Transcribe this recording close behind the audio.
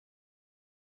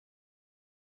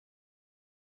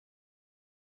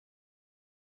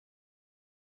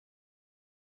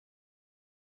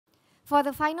For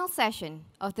the final session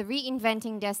of the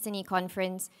Reinventing Destiny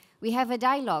conference, we have a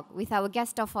dialogue with our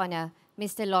guest of honor,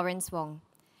 Mr. Lawrence Wong.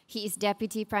 He is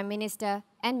Deputy Prime Minister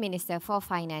and Minister for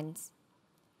Finance.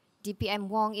 DPM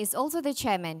Wong is also the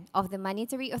Chairman of the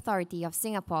Monetary Authority of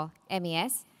Singapore,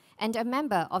 MAS, and a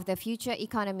member of the Future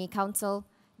Economy Council,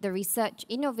 the Research,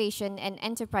 Innovation and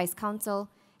Enterprise Council,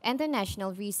 and the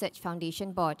National Research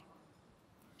Foundation Board.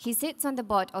 He sits on the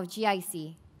board of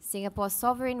GIC, Singapore's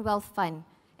Sovereign Wealth Fund,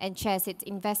 and chairs its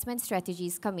Investment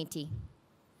Strategies Committee.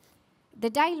 The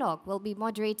dialogue will be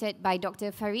moderated by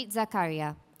Dr. Fareed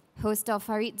Zakaria, host of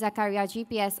Fareed Zakaria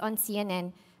GPS on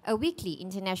CNN, a weekly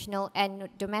international and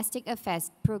domestic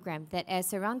affairs program that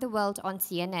airs around the world on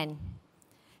CNN.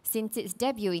 Since its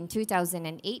debut in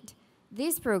 2008,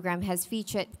 this program has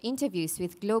featured interviews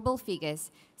with global figures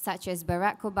such as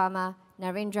Barack Obama,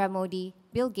 Narendra Modi,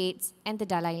 Bill Gates, and the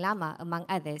Dalai Lama, among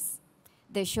others.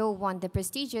 The show won the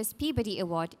prestigious Peabody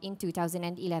Award in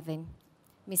 2011.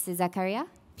 Mr. Zakaria,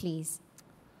 please.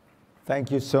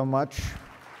 Thank you so much.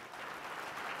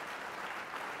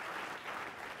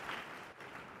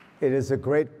 It is a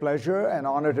great pleasure and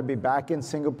honor to be back in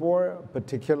Singapore,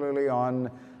 particularly on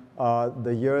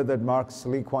the year that marks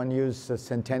Lee Kuan Yew's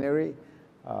centenary.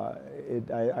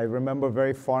 I remember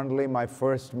very fondly my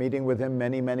first meeting with him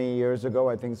many, many years ago.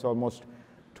 I think it's almost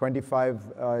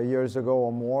 25 years ago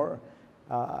or more.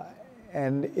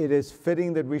 And it is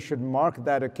fitting that we should mark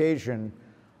that occasion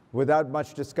without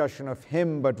much discussion of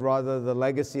him, but rather the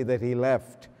legacy that he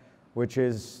left, which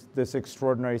is this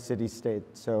extraordinary city-state.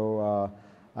 So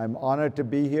I'm honored to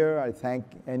be here. I thank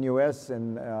NUS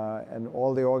and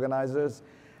all the organizers.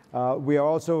 We are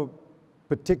also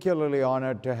particularly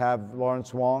honored to have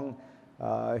Lawrence Wong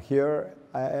here.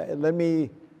 Let me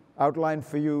outline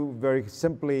for you very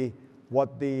simply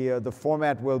what the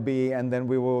format will be, and then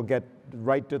we will get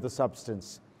right to the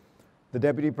substance. The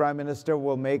Deputy Prime Minister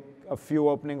will make a few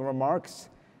opening remarks.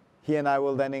 He and I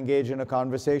will then engage in a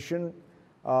conversation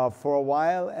for a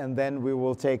while, and then we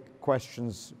will take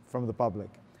questions from the public.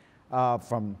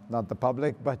 From not the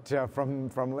public, but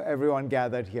from everyone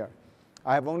gathered here.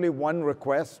 I have only one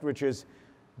request, which is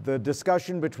the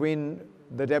discussion between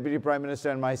the Deputy Prime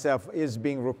Minister and myself is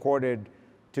being recorded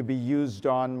to be used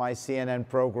on my CNN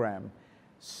program.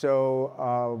 So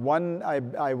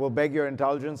I will beg your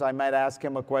indulgence. I might ask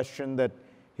him a question that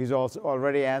he's also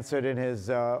already answered in his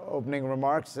opening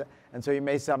remarks, and so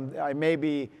I may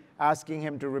be asking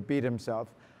him to repeat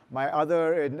himself. My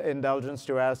other indulgence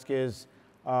to ask is,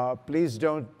 please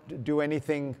don't do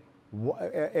anything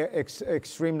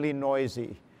extremely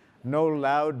noisy. No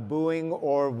loud booing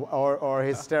or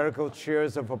hysterical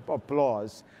cheers of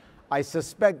applause. I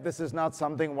suspect this is not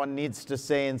something one needs to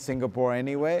say in Singapore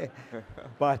anyway.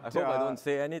 But, I hope I don't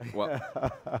say anything. Well.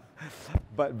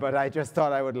 but I just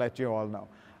thought I would let you all know.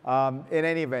 In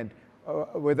any event,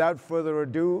 without further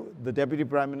ado, the Deputy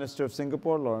Prime Minister of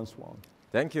Singapore, Lawrence Wong.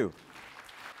 Thank you.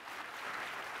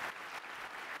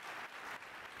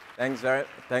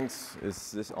 Thanks.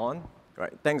 Is this on?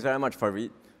 Right. Thanks very much,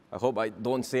 Fareed. I hope I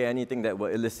don't say anything that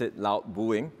will elicit loud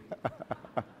booing.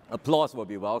 Applause will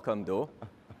be welcome, though.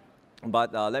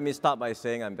 But let me start by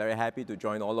saying I'm very happy to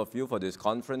join all of you for this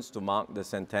conference to mark the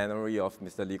centenary of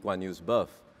Mr. Lee Kuan Yew's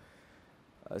birth.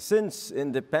 Since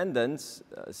independence,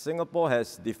 Singapore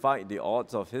has defied the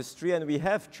odds of history, and we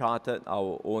have charted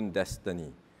our own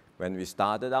destiny. When we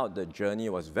started out, the journey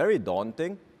was very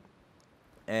daunting,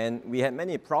 and we had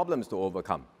many problems to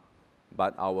overcome.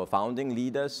 But our founding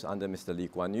leaders under Mr. Lee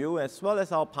Kuan Yew, as well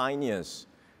as our pioneers,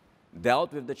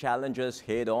 dealt with the challenges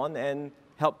head-on and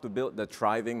helped to build the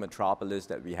thriving metropolis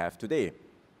that we have today.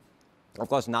 Of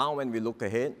course, now when we look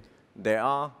ahead, there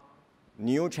are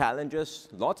new challenges,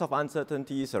 lots of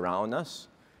uncertainties around us.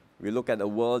 We look at a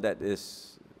world that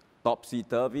is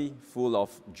topsy-turvy, full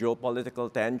of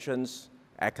geopolitical tensions,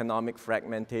 economic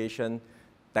fragmentation,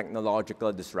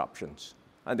 technological disruptions.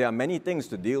 And there are many things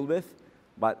to deal with,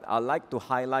 but I'd like to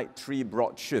highlight three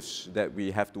broad shifts that we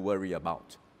have to worry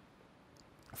about.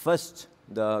 First,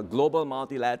 the global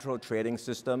multilateral trading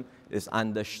system is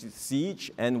under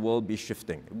siege and will be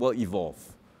shifting, will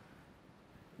evolve.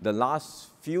 The last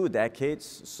few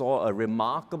decades saw a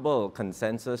remarkable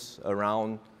consensus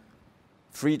around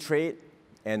free trade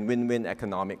and win-win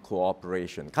economic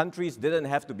cooperation. Countries didn't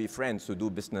have to be friends to do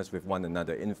business with one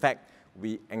another. In fact,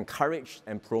 we encouraged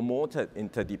and promoted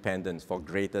interdependence for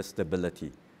greater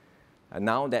stability. And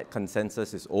now that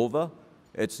consensus is over,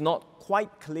 it's not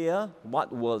quite clear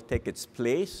what will take its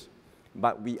place,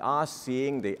 but we are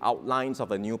seeing the outlines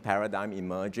of a new paradigm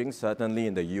emerging, certainly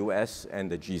in the US and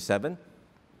the G7.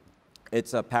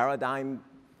 It's a paradigm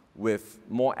with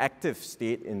more active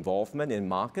state involvement in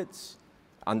markets,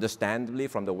 understandably,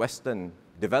 from the Western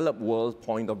developed world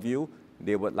point of view,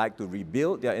 they would like to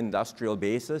rebuild their industrial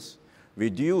bases,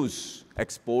 reduce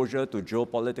exposure to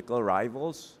geopolitical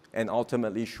rivals, and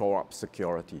ultimately shore up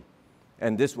security.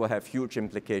 And this will have huge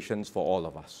implications for all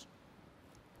of us.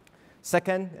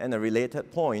 Second, and a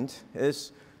related point,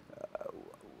 is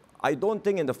I don't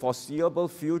think in the foreseeable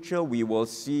future we will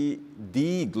see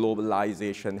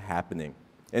de-globalization happening.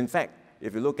 In fact,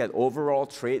 if you look at overall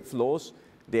trade flows,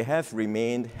 they have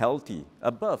remained healthy,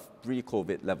 above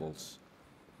pre-COVID levels.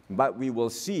 But we will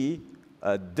see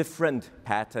a different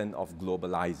pattern of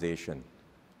globalization.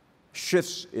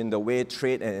 Shifts in the way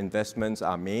trade and investments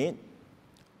are made,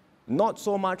 not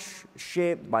so much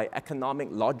shaped by economic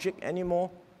logic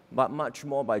anymore, but much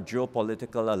more by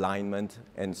geopolitical alignment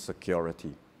and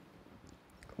security.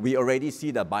 We already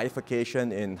see the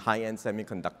bifurcation in high-end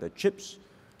semiconductor chips,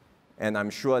 and I'm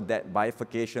sure that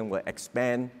bifurcation will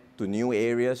expand to new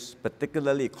areas,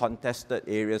 particularly contested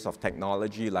areas of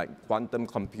technology like quantum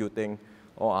computing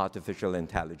or artificial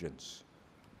intelligence.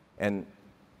 And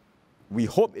we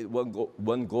hope it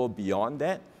won't go beyond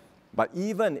that, but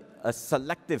even a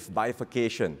selective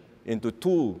bifurcation into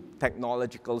two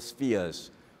technological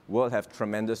spheres will have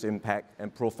tremendous impact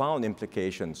and profound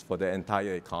implications for the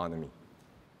entire economy.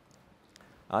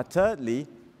 Thirdly,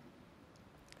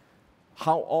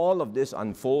 how all of this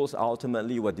unfolds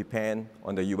ultimately will depend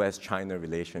on the US-China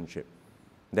relationship.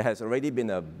 There has already been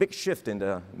a big shift in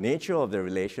the nature of the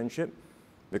relationship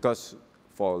because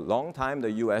for a long time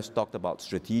the US talked about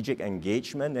strategic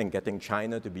engagement and getting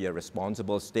China to be a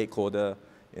responsible stakeholder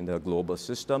in the global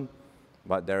system.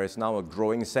 But there is now a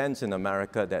growing sense in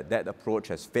America that that approach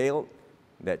has failed,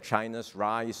 that China's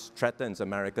rise threatens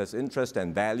America's interests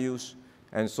and values,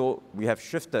 and so we have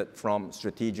shifted from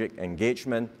strategic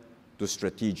engagement to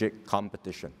strategic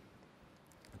competition.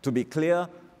 To be clear,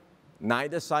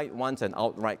 neither side wants an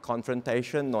outright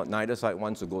confrontation, neither side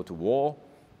wants to go to war,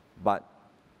 but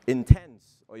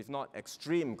intense, or if not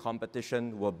extreme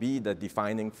competition will be the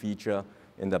defining feature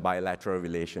in the bilateral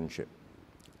relationship.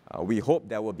 We hope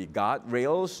there will be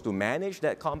guardrails to manage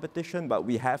that competition, but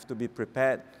we have to be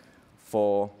prepared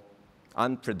for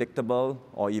unpredictable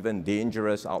or even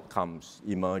dangerous outcomes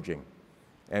emerging.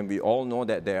 And we all know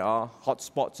that there are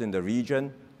hotspots in the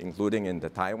region, including in the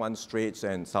Taiwan Straits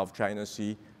and South China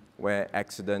Sea, where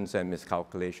accidents and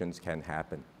miscalculations can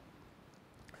happen.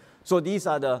 So these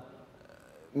are the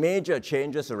major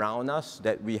changes around us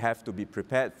that we have to be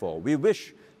prepared for. We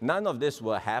wish none of this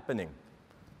were happening,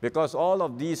 because all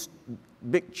of these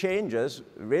big changes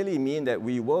really mean that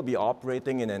we will be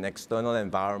operating in an external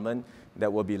environment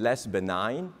that will be less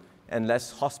benign and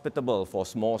less hospitable for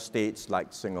small states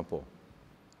like Singapore.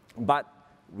 But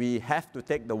we have to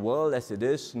take the world as it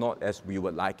is, not as we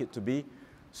would like it to be.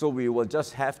 So we will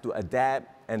just have to adapt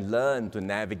and learn to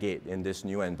navigate in this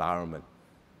new environment.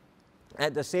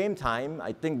 At the same time,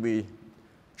 I think we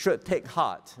should take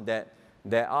heart that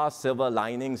there are silver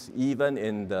linings even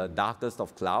in the darkest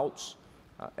of clouds.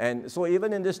 And so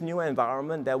even in this new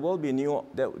environment, there will be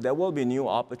new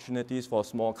opportunities for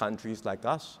small countries like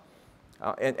us.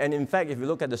 And in fact, if you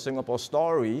look at the Singapore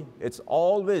story, it's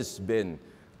always been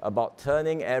about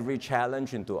turning every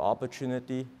challenge into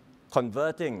opportunity,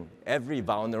 converting every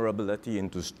vulnerability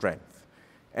into strength.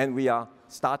 And we are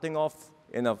starting off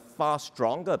in a far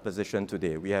stronger position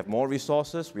today. We have more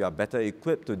resources, we are better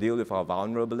equipped to deal with our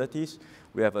vulnerabilities,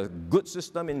 we have a good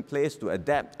system in place to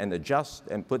adapt and adjust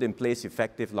and put in place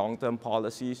effective long-term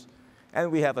policies,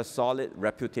 and we have a solid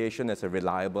reputation as a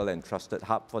reliable and trusted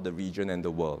hub for the region and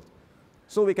the world.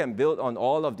 So we can build on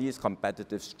all of these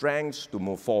competitive strengths to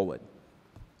move forward.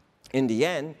 In the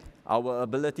end, our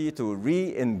ability to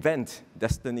reinvent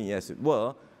destiny, as it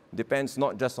were, depends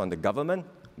not just on the government,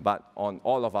 but on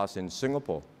all of us in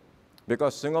Singapore.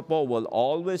 Because Singapore will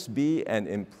always be an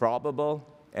improbable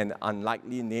and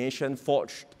unlikely nation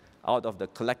forged out of the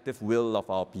collective will of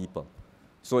our people.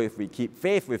 So if we keep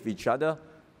faith with each other,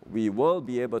 we will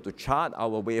be able to chart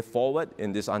our way forward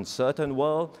in this uncertain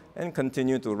world and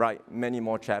continue to write many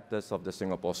more chapters of the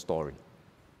Singapore story.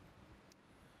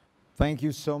 Thank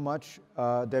you so much,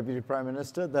 Deputy Prime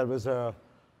Minister. That was a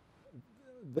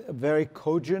very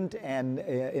cogent and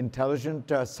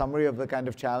intelligent summary of the kind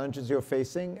of challenges you're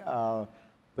facing.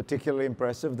 Particularly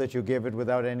impressive that you gave it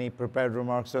without any prepared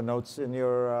remarks or notes in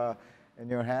your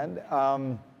hand.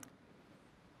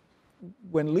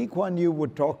 When Lee Kuan Yew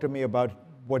would talk to me about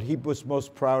what he was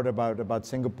most proud about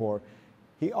Singapore,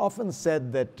 he often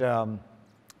said that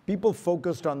people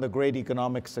focused on the great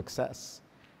economic success,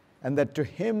 and that to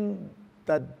him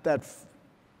that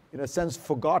in a sense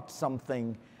forgot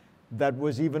something that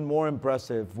was even more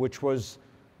impressive, which was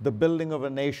the building of a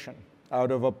nation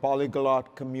out of a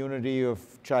polyglot community of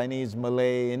Chinese,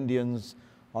 Malay, Indians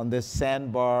on this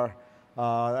sandbar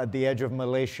at the edge of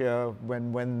Malaysia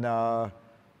when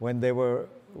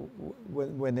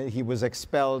he was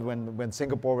expelled, when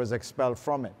Singapore was expelled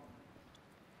from it.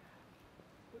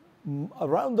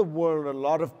 Around the world, a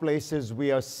lot of places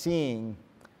we are seeing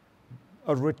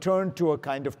a return to a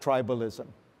kind of tribalism,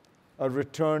 a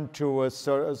return to a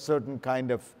certain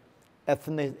kind of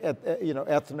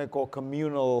ethnic or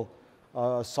communal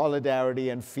solidarity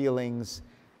and feelings,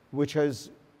 which is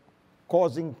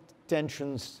causing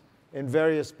tensions in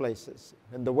various places,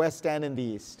 in the West and in the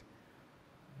East.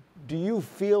 Do you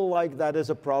feel like that is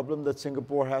a problem that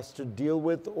Singapore has to deal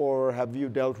with, or have you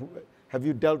dealt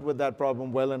with that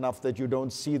problem well enough that you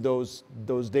don't see those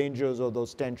dangers or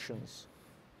those tensions?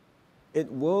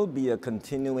 It will be a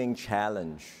continuing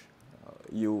challenge.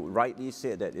 You rightly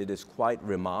said that it is quite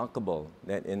remarkable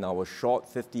that in our short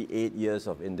 58 years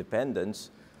of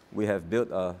independence, we have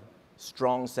built a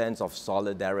strong sense of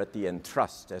solidarity and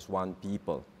trust as one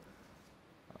people.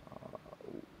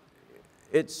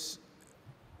 It's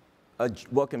a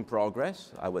work in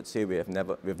progress. I would say we've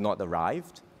not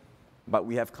arrived, but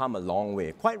we have come a long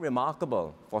way. Quite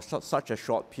remarkable for such a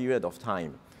short period of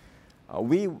time.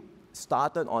 We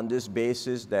started on this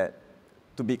basis that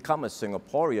to become a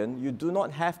Singaporean, you do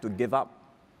not have to give up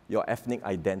your ethnic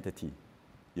identity.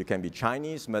 You can be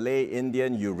Chinese, Malay,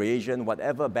 Indian, Eurasian,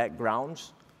 whatever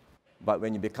backgrounds, but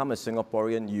when you become a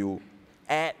Singaporean, you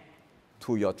add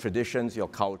to your traditions, your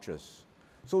cultures.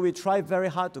 So we try very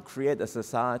hard to create a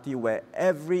society where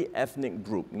every ethnic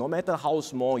group, no matter how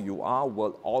small you are,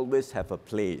 will always have a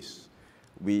place.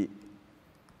 We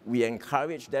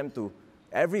encourage them to,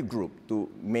 every group, to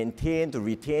maintain, to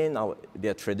retain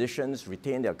their traditions,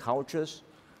 retain their cultures,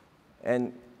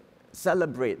 and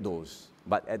celebrate those.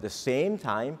 But at the same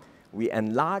time, we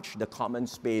enlarge the common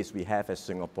space we have as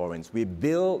Singaporeans. We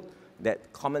build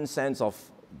that common sense of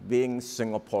being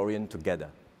Singaporean together.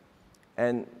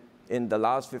 And in the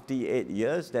last 58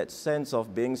 years, that sense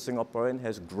of being Singaporean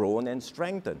has grown and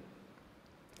strengthened.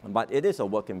 But it is a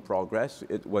work in progress.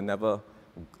 It will never,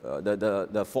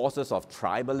 the forces of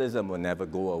tribalism will never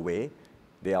go away.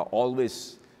 They are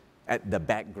always at the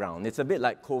background. It's a bit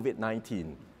like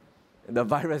COVID-19. The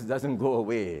virus doesn't go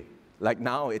away. Like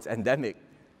now, it's endemic.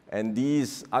 And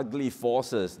these ugly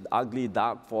forces, ugly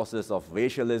dark forces of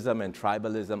racialism and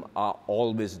tribalism are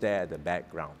always there at the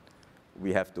background.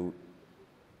 We have to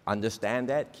understand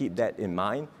that, keep that in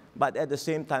mind, but at the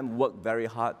same time work very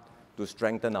hard to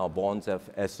strengthen our bonds as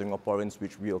Singaporeans,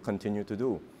 which we will continue to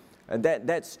do. And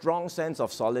that strong sense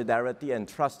of solidarity and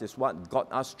trust is what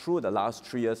got us through the last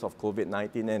 3 years of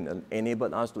COVID-19 and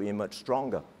enabled us to emerge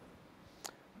stronger.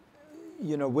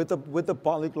 You know, with the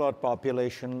polyglot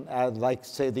population, like,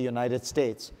 say, the United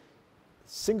States,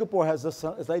 Singapore has a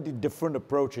slightly different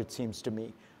approach, it seems to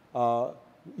me.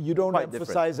 You don't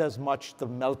emphasize as much the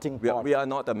melting pot. We are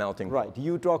not a melting pot. Right.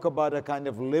 You talk about a kind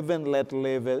of live and let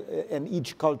live, and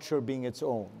each culture being its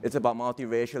own. It's about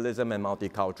multiracialism and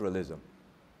multiculturalism.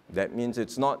 That means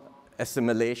it's not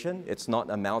assimilation, it's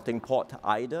not a melting pot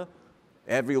either.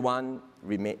 Everyone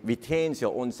retains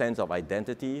your own sense of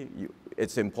identity.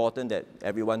 It's important that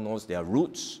everyone knows their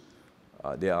roots,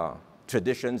 their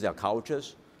traditions, their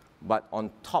cultures. But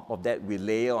on top of that, we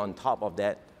layer on top of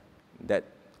that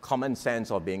common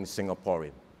sense of being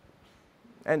Singaporean.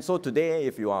 And so today,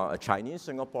 if you are a Chinese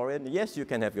Singaporean, yes, you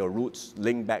can have your roots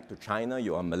linked back to China.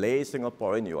 You are Malay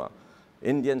Singaporean, you are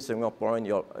Indian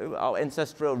Singaporean. Our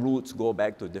ancestral roots go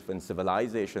back to different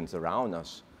civilizations around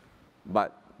us.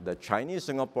 But the Chinese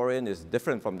Singaporean is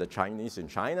different from the Chinese in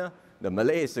China. The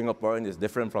Malay Singaporean is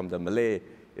different from the Malay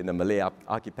in the Malay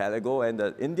archipelago. And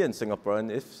the Indian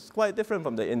Singaporean is quite different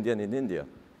from the Indian in India.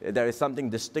 There is something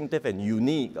distinctive and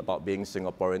unique about being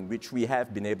Singaporean, which we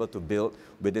have been able to build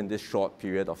within this short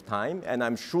period of time. And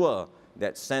I'm sure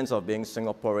that sense of being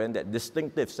Singaporean, that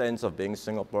distinctive sense of being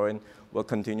Singaporean, will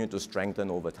continue to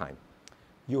strengthen over time.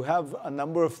 You have a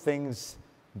number of things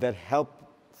that help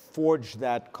forge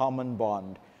that common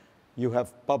bond. You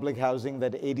have public housing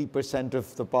that 80%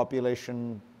 of the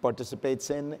population participates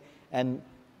in, and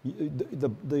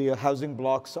the housing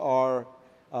blocks are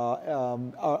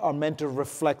meant to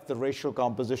reflect the racial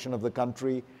composition of the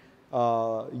country.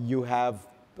 You have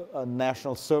a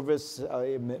national service,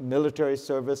 military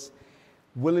service.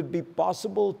 Will it be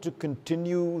possible to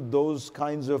continue those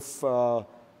kinds of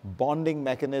bonding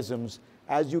mechanisms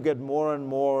as you get more and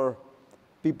more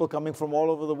people coming from all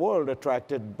over the world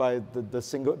attracted by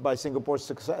by Singapore's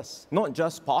success? Not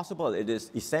just possible, it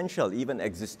is essential, even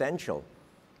existential,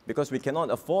 because we cannot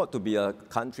afford to be a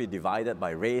country divided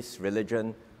by race,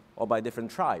 religion, or by different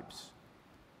tribes.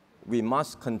 we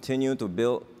must continue to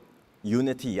build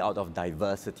unity out of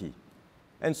diversity.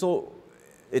 And so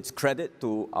it's credit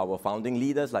to our founding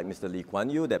leaders like Mr. Lee Kuan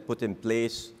Yew that put in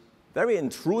place very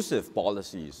intrusive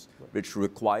policies which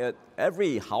required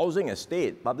every housing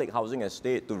estate, public housing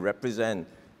estate, to represent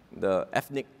the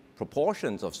ethnic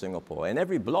proportions of Singapore, and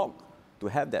every block to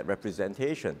have that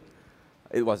representation.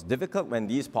 It was difficult when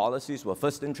these policies were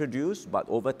first introduced, but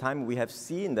over time we have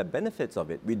seen the benefits of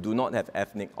it. We do not have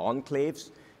ethnic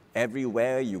enclaves.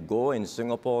 Everywhere you go in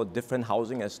Singapore, different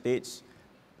housing estates,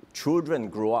 children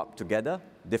grow up together,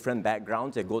 different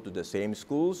backgrounds, they go to the same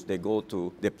schools, they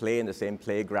play in the same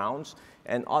playgrounds,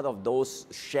 and out of those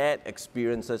shared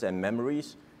experiences and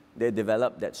memories, they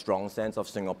develop that strong sense of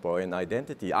Singaporean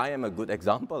identity. I am a good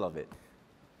example of it.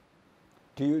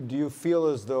 Do you feel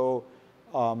as though,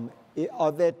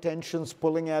 are there tensions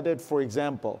pulling at it? For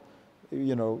example,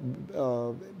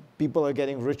 people are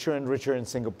getting richer and richer in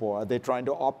Singapore. Are they trying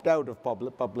to opt out of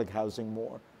public housing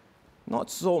more? Not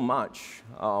so much.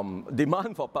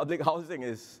 Demand for public housing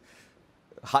is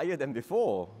higher than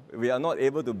before. We are not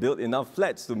able to build enough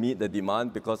flats to meet the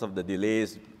demand because of the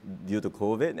delays due to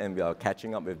COVID, and we are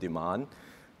catching up with demand.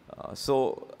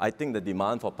 So I think the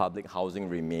demand for public housing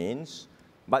remains,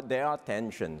 but there are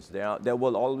tensions. There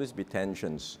will always be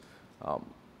tensions.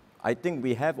 I think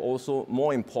we have also,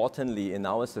 more importantly in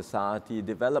our society,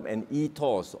 developed an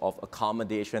ethos of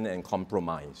accommodation and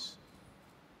compromise.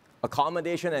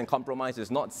 Accommodation and compromise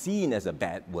is not seen as a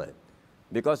bad word,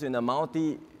 because in a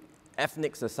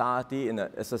multi-ethnic society, in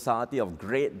a society of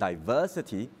great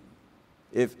diversity,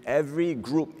 if every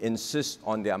group insists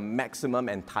on their maximum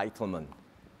entitlement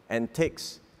and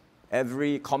takes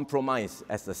every compromise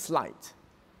as a slight,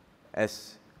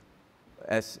 as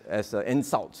an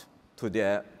insult to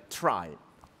their tribe,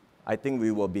 I think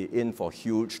we will be in for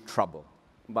huge trouble.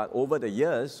 But over the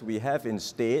years, we have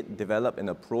instead developed an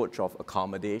approach of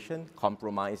accommodation,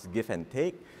 compromise, give and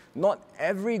take. Not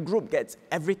every group gets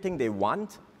everything they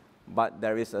want, but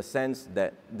there is a sense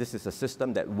that this is a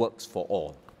system that works for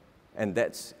all. And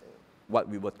that's what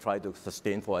we will try to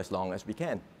sustain for as long as we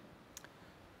can.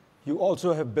 You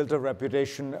also have built a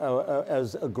reputation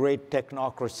as a great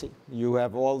technocracy. You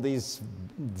have all these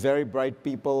very bright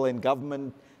people in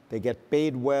government. They get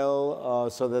paid well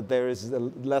so that there is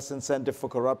less incentive for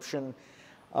corruption.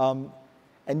 And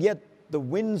yet the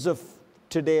winds of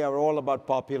today are all about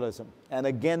populism and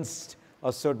against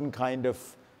a certain kind of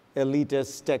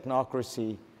elitist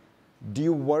technocracy. Do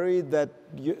you worry that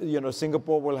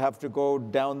Singapore will have to go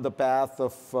down the path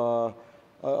of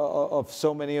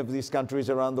so many of these countries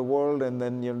around the world, and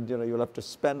then you'll have to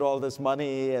spend all this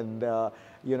money and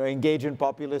engage in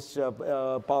populist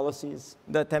policies?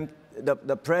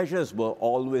 The pressures will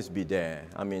always be there.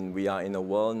 I mean, we are in a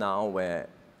world now where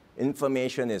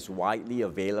information is widely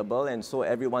available, and so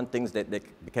everyone thinks that they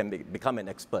can become an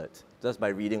expert just by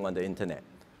reading on the internet.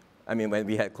 I mean, when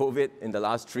we had COVID in the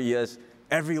last 3 years,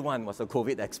 everyone was a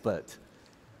COVID expert.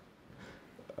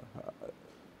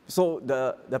 So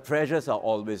the pressures are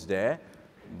always there,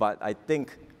 but I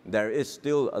think there is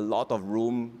still a lot of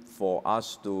room for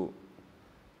us to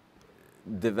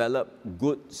develop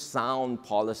good, sound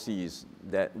policies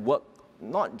that work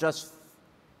not just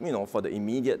for the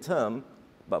immediate term,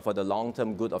 but for the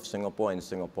long-term good of Singapore and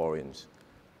Singaporeans.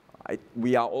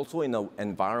 We are also in an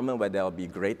environment where there will be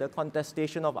greater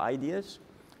contestation of ideas.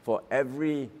 For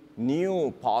every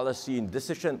new policy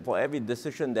decision, for every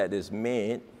decision that is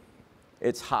made,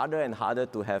 it's harder and harder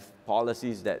to have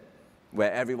policies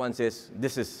where everyone says,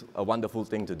 this is a wonderful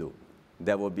thing to do.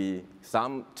 There will be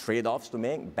some trade-offs to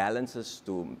make, balances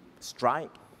to strike,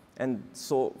 and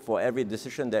so for every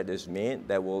decision that is made,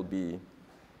 there will be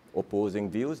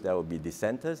opposing views, there will be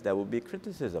dissenters, there will be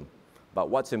criticism. But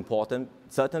what's important,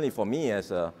 certainly for me as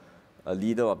a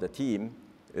leader of the team,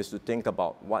 is to think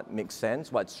about what makes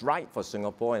sense, what's right for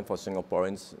Singapore and for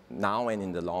Singaporeans now and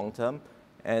in the long term,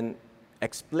 and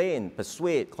explain,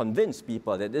 persuade, convince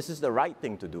people that this is the right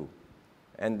thing to do.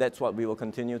 And that's what we will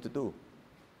continue to do.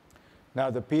 Now,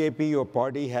 the PAP, your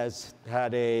party, has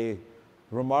had a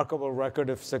remarkable record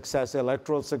of success,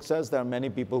 electoral success. There are many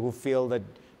people who feel that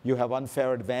you have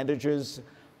unfair advantages,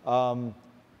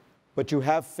 but you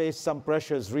have faced some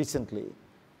pressures recently.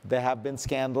 There have been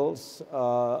scandals,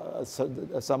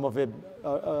 some of it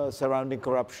surrounding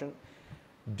corruption.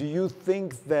 Do you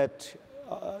think that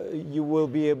you will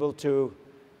be able to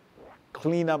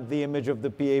clean up the image of the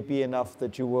PAP enough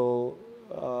that you will,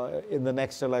 in the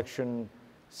next election,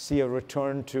 see a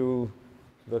return to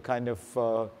the kind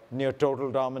of near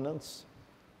total dominance?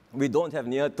 We don't have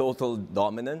near total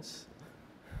dominance.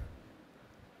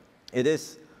 It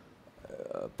is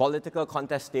political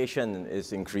contestation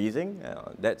is increasing.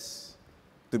 That's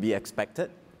to be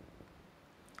expected.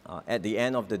 At the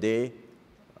end of the day,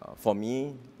 for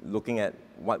me, looking at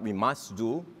what we must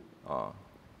do,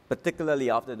 particularly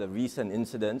after the recent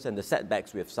incidents and the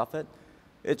setbacks we have suffered,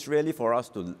 it's really for us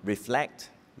to reflect,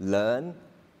 learn,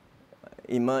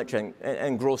 emerge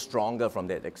and grow stronger from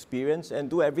that experience and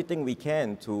do everything we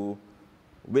can to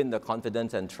win the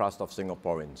confidence and trust of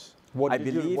Singaporeans. What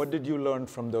did you learn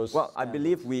from those? Well, I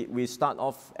believe we start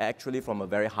off actually from a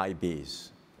very high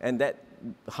base. And that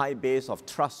high base of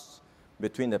trust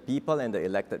between the people and the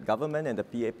elected government and the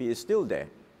PAP is still there.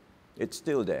 It's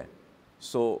still there.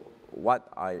 So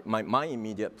my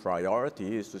immediate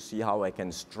priority is to see how I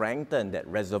can strengthen that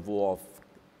reservoir of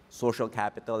social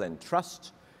capital and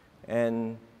trust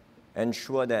and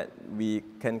ensure that we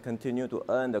can continue to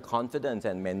earn the confidence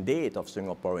and mandate of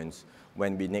Singaporeans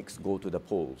when we next go to the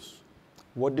polls.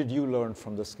 What did you learn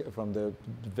from the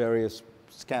various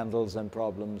scandals and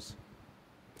problems?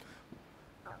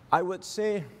 I would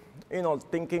say,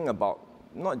 thinking about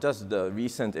not just the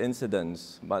recent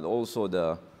incidents, but also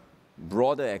the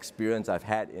broader experience I've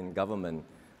had in government,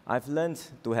 I've learned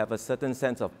to have a certain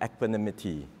sense of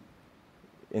equanimity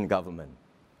in government.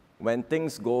 When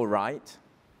things go right,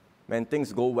 when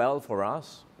things go well for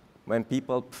us, when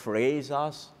people praise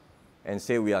us and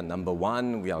say we are number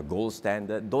one, we are gold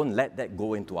standard, don't let that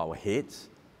go into our heads.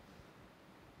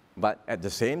 But at the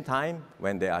same time,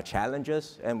 when there are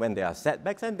challenges and when there are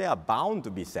setbacks, and there are bound to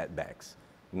be setbacks,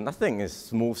 nothing is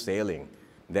smooth sailing.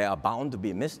 There are bound to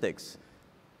be mistakes.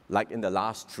 Like in the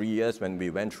last 3 years when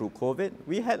we went through COVID,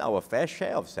 we had our fair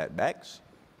share of setbacks.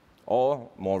 Or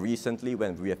more recently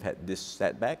when we have had these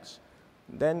setbacks,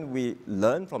 then we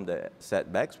learn from the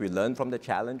setbacks, we learn from the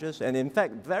challenges, and in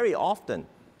fact, very often,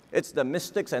 it's the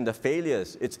mistakes and the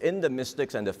failures, it's in the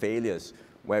mistakes and the failures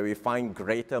where we find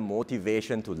greater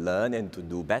motivation to learn and to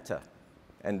do better.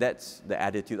 And that's the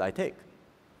attitude I take.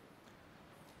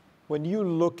 When you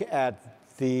look at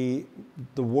the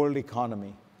world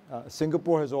economy,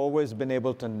 Singapore has always been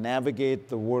able to navigate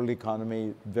the world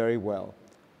economy very well.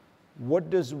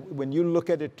 When you look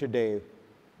at it today,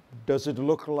 does it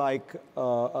look like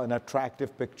an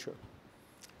attractive picture?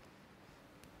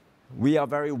 We are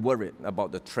very worried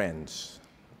about the trends.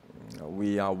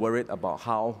 We are worried about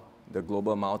how the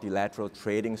global multilateral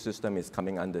trading system is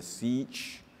coming under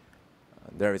siege.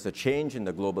 There is a change in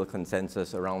the global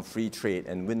consensus around free trade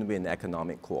and win-win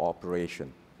economic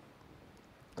cooperation.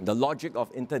 The logic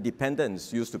of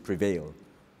interdependence used to prevail.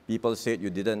 People said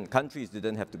countries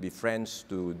didn't have to be friends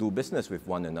to do business with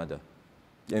one another.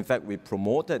 In fact, we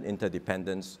promoted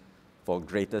interdependence for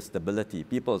greater stability.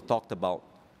 People talked about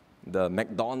the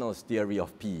McDonald's theory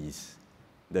of peace.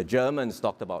 The Germans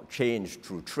talked about change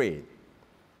through trade.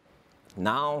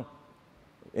 Now,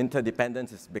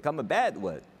 interdependence has become a bad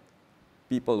word.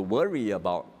 People worry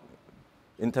about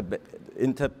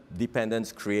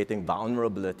interdependence creating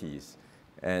vulnerabilities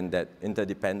and that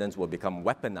interdependence will become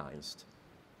weaponized.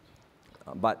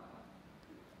 But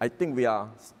I think we are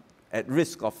at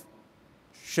risk of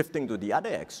shifting to the other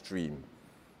extreme,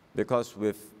 because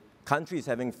with countries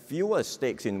having fewer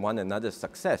stakes in one another's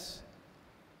success,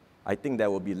 I think there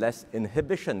will be less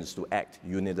inhibitions to act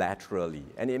unilaterally,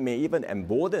 and it may even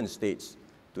embolden states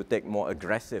to take more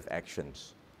aggressive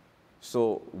actions.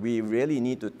 So we really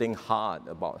need to think hard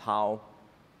about how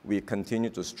we continue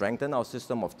to strengthen our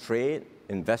system of trade,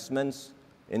 investments,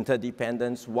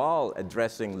 interdependence, while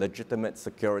addressing legitimate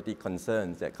security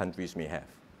concerns that countries may have.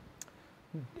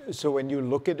 So when you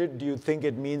look at it, do you think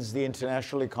it means the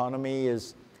international economy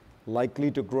is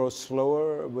likely to grow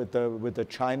slower with the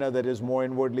China that is more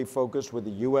inwardly focused, with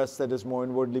the US that is more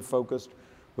inwardly focused,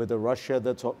 with the Russia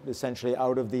that's essentially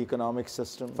out of the economic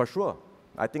system? For sure.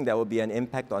 I think there will be an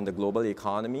impact on the global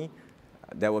economy.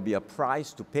 There will be a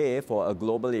price to pay for a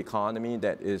global economy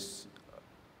that is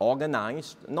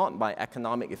organized not by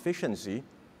economic efficiency,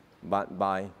 but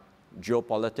by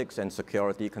geopolitics and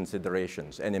security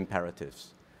considerations and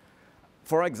imperatives.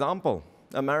 For example,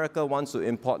 America wants to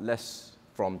import less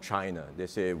from China. They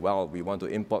say, well, we want to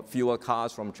import fewer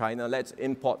cars from China, let's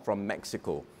import from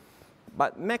Mexico.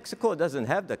 But Mexico doesn't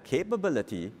have the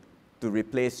capability to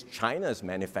replace China's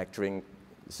manufacturing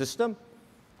system.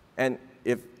 And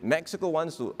if Mexico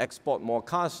wants to export more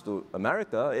cars to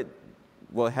America, it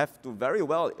will have to very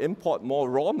well import more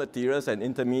raw materials and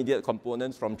intermediate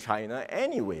components from China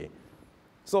anyway.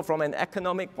 So from an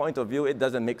economic point of view, it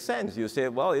doesn't make sense. You say,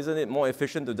 well, isn't it more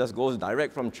efficient to just go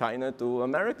direct from China to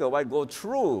America? Why go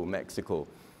through Mexico?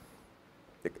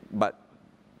 But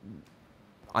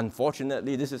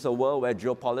unfortunately, this is a world where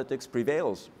geopolitics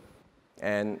prevails.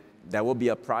 And there will be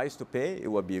a price to pay. It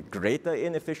will be greater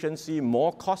inefficiency,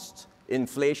 more costs.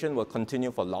 Inflation will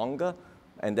continue for longer,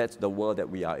 and that's the world that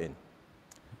we are in.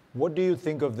 What do you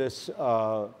think of this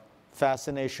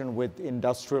fascination with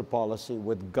industrial policy,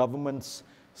 with governments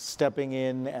stepping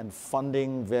in and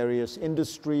funding various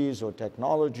industries or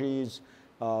technologies?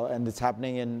 And it's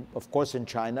happening, of course, in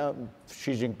China.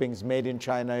 Xi Jinping's Made in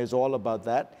China is all about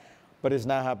that. But it's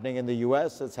now happening in the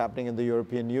US, it's happening in the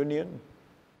European Union.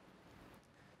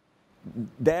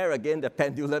 There again, the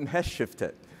pendulum has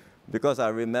shifted. Because I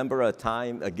remember a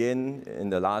time, again, in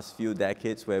the last few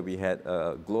decades where we had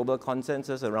a global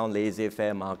consensus around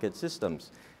laissez-faire market systems.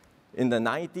 In the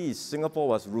 90s, Singapore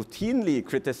was routinely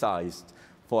criticized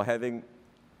for having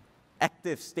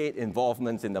active state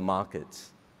involvements in the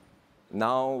markets.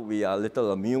 Now we are a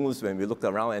little amused when we look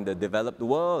around and the developed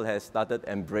world has started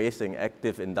embracing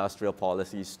active industrial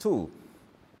policies too.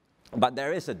 But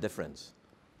there is a difference.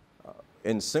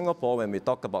 In Singapore, when we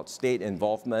talk about state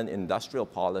involvement in industrial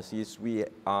policies, we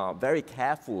are very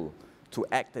careful to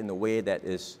act in a way that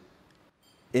is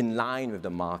in line with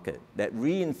the market, that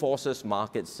reinforces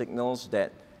market signals,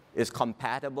 that is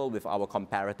compatible with our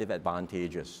comparative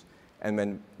advantages. And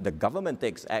when the government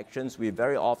takes actions, we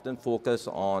very often focus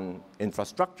on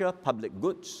infrastructure, public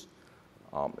goods,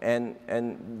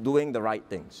 and doing the right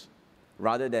things,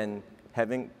 rather than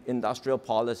having industrial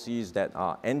policies that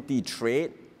are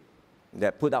anti-trade,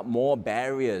 that put up more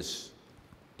barriers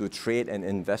to trade and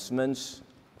investments,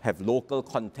 have local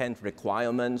content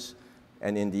requirements,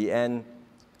 and in the end,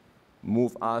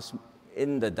 move us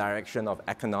in the direction of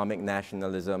economic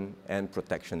nationalism and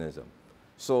protectionism.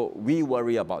 So we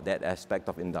worry about that aspect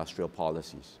of industrial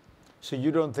policies. So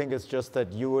you don't think it's just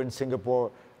that you in Singapore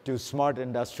do smart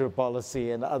industrial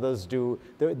policy and others do,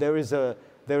 there is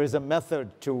a method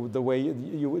to the way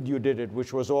you did it,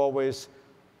 which was always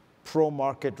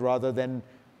pro-market rather than,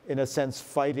 in a sense,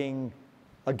 fighting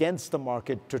against the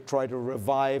market to try to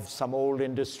revive some old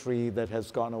industry that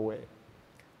has gone away?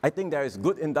 I think there is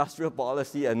good industrial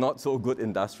policy and not so good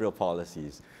industrial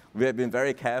policies. We have been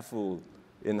very careful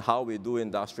in how we do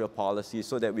industrial policy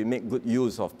so that we make good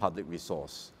use of public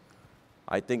resource.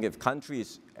 I think if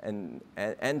countries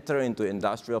enter into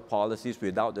industrial policies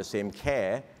without the same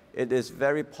care, it is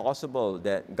very possible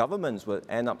that governments will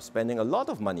end up spending a lot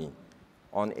of money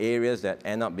on areas that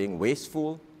end up being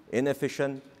wasteful,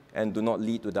 inefficient, and do not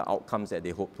lead to the outcomes that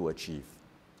they hope to achieve.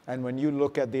 And when you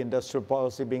look at the industrial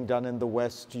policy being done in the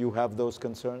West, do you have those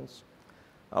concerns?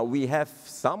 We have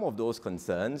some of those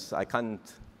concerns.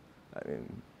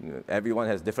 Everyone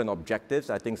has different objectives.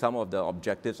 I think some of the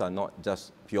objectives are not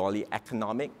just purely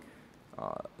economic.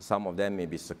 Some of them may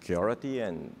be security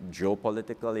and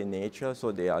geopolitical in nature,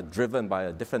 so they are driven by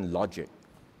a different logic.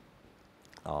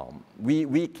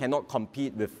 We cannot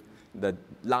compete with the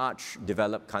large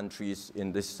developed countries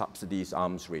in this subsidies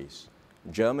arms race.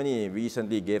 Germany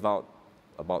recently gave out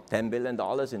about $10 billion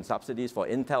in subsidies for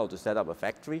Intel to set up a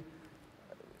factory.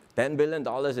 $10 billion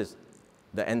is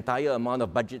the entire amount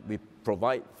of budget we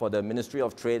provide for the Ministry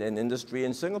of Trade and Industry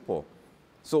in Singapore.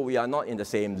 So we are not in the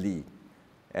same league.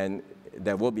 And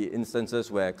there will be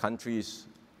instances where countries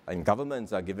and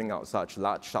governments are giving out such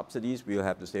large subsidies. We will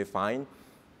have to say, fine,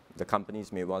 the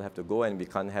companies may well have to go and we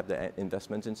can't have the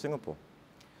investments in Singapore.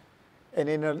 And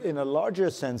in a larger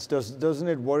sense, doesn't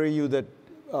it worry you that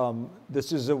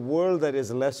this is a world that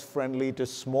is less friendly to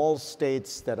small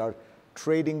states that are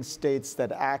trading states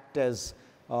that act as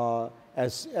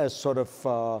sort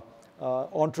of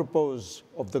entrepôts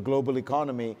of the global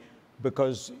economy,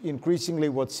 because increasingly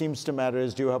what seems to matter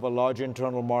is, do you have a large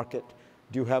internal market?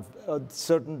 Do you have a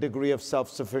certain degree of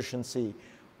self-sufficiency?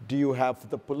 Do you have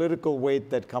the political weight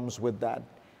that comes with that?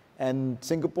 And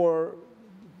Singapore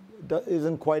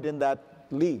isn't quite in that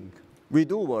league. We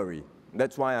do worry.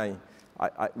 That's why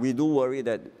we do worry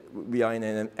that we are in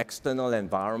an external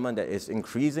environment that is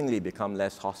increasingly become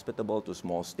less hospitable to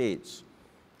small states.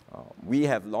 We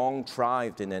have long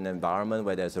thrived in an environment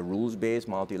where there's a rules-based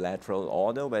multilateral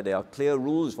order, where there are clear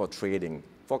rules for trading,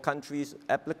 for countries,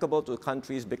 applicable to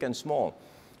countries big and small.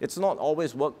 It's not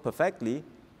always worked perfectly,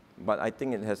 but I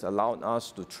think it has allowed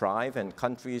us to thrive and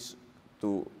countries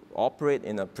to operate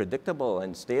in a predictable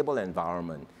and stable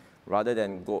environment, rather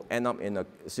than end up in a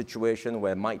situation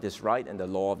where might is right and the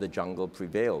law of the jungle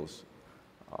prevails.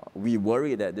 We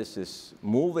worry that this is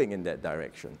moving in that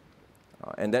direction.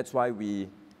 And that's why we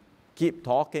keep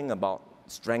talking about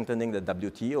strengthening the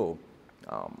WTO.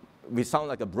 We sound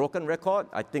like a broken record.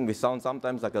 I think we sound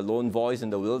sometimes like a lone voice in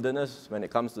the wilderness when it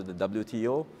comes to the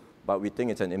WTO, but we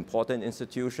think it's an important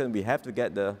institution. We have to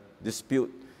get the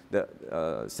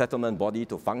settlement body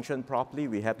to function properly.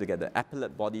 We have to get the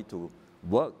appellate body to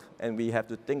work, and we have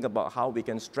to think about how we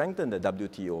can strengthen the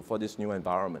WTO for this new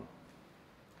environment.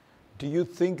 Do you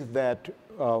think that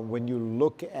when you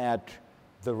look at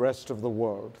the rest of the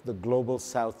world, the global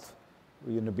south,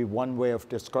 be one way of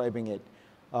describing it,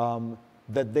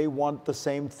 that they want the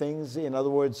same things? In other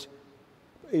words,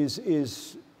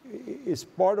 is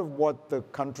part of what the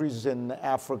countries in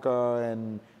Africa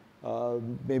and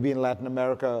maybe in Latin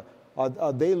America,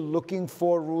 are they looking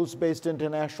for rules-based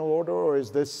international order, or is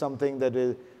this something that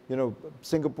is,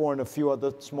 Singapore and a few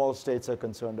other small states are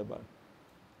concerned about?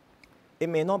 It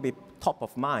may not be top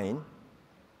of mind,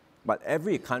 but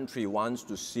every country wants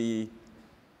to see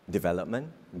development,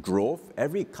 growth.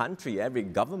 Every country, every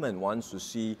government wants to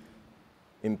see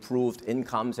improved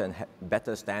incomes and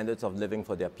better standards of living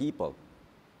for their people.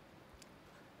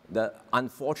 The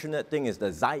unfortunate thing is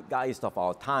the zeitgeist of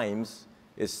our times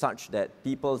is such that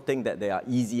people think that there are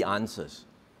easy answers,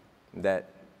 that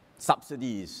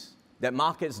subsidies, that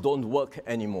markets don't work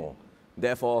anymore.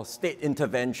 Therefore, state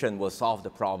intervention will solve the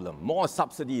problem. More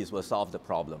subsidies will solve the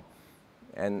problem.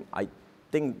 And I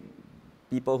think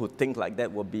people who think like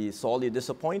that will be sorely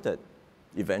disappointed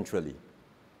eventually.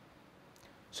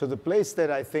 So the place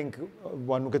that I think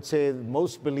one could say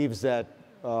most believes that,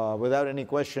 without any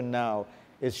question now,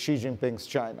 is Xi Jinping's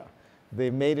China. The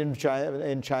Made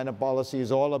in China policy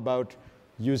is all about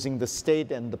using the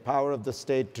state and the power of the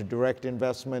state to direct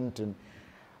investment. And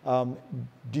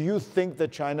do you think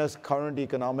that China's current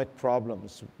economic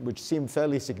problems, which seem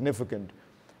fairly significant,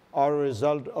 are a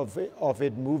result of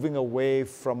it moving away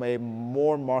from a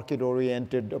more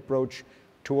market-oriented approach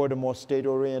toward a more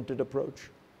state-oriented approach?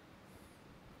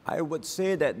 I would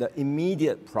say that the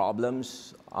immediate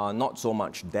problems are not so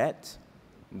much debt,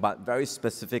 but very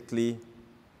specifically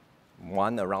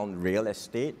one around real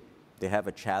estate. They have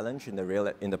a challenge in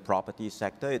the property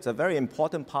sector. It's a very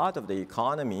important part of the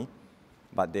economy,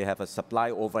 but they have a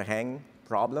supply overhang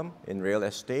problem in real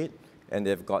estate, and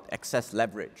they've got excess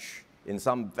leverage in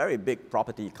some very big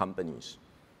property companies.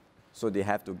 So they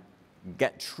have to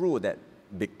get through that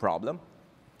big problem.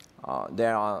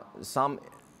 There are some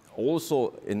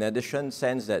also, in addition,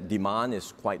 sense that demand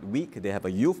is quite weak. They have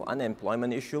a youth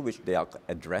unemployment issue, which they are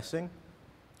addressing.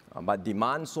 But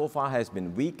demand so far has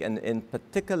been weak, and in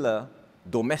particular,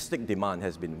 domestic demand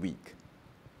has been weak.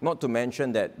 Not to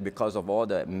mention that because of all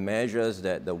the measures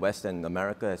that the Western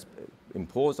America has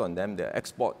imposed on them, their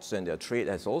exports and their trade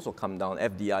has also come down.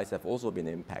 FDIs have also been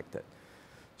impacted.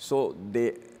 So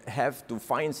they have to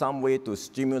find some way to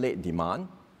stimulate demand.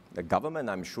 The government,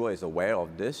 I'm sure, is aware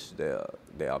of this.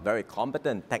 They are very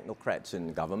competent technocrats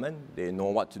in government. They know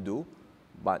what to do.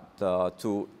 But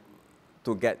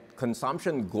to get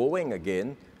consumption going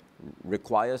again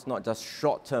requires not just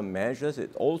short-term measures,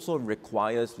 it also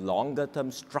requires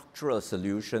longer-term structural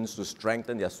solutions to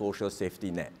strengthen their social safety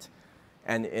net.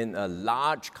 And in a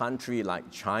large country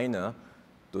like China,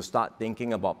 to start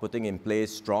thinking about putting in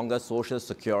place stronger social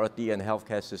security and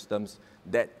healthcare systems,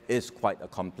 that is quite a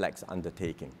complex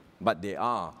undertaking. But they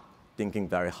are thinking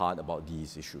very hard about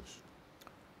these issues.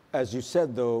 As you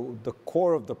said, though, the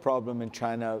core of the problem in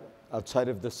China, outside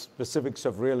of the specifics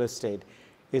of real estate,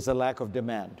 is a lack of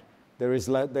demand.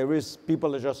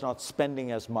 People are just not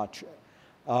spending as much,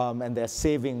 and they're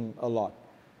saving a lot.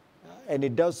 And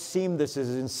it does seem this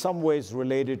is in some ways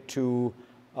related to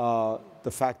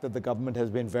the fact that the government has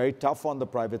been very tough on the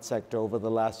private sector over the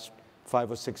last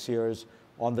 5 or 6 years,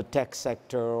 on the tech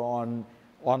sector, on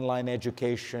online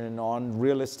education, on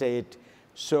real estate.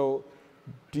 So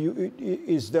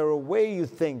is there a way you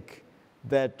think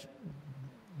that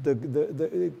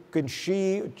can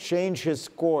Xi change his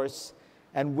course,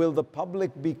 and will the public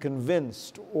be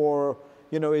convinced? Or,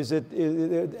 is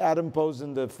Adam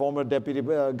Posen, the former deputy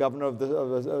governor of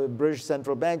the British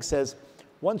Central Bank, says,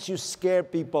 once you scare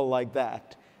people like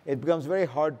that, it becomes very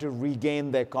hard to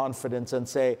regain their confidence and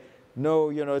say, no,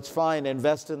 it's fine,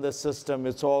 invest in the system,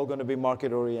 it's all going to be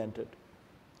market-oriented.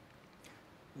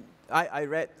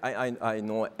 I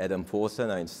know Adam Posen,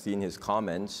 I've seen his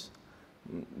comments,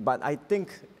 but I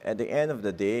think at the end of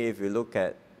the day, if you look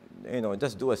at,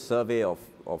 just do a survey of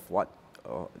what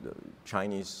the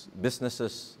Chinese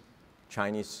businesses,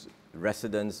 Chinese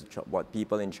residents, what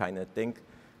people in China think,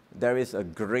 there is a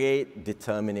great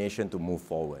determination to move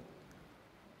forward.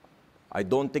 I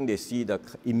don't think they see the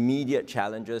immediate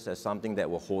challenges as something that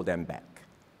will hold them back.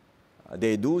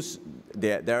 There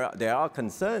are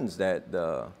concerns that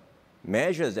the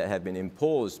measures that have been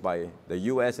imposed by the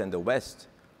US and the West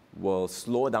will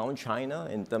slow down China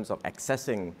in terms of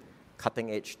accessing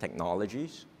cutting-edge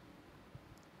technologies.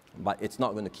 But it's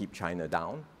not going to keep China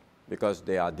down because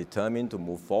they are determined to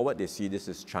move forward. They see this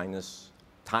as China's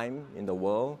time in the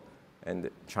world. and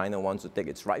China wants to take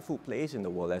its rightful place in the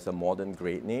world as a modern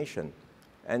great nation.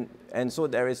 And so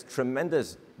there is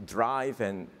tremendous drive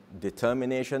and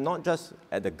determination, not just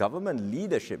at the government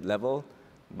leadership level,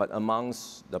 but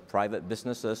amongst the private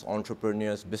businesses,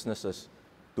 entrepreneurs, businesses,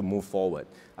 to move forward.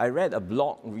 I read a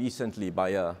blog recently by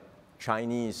a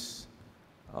Chinese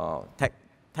tech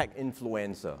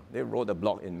influencer. They wrote a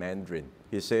blog in Mandarin.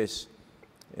 He says,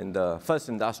 in the first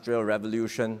industrial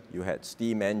revolution, you had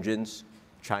steam engines.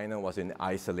 China was in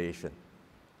isolation.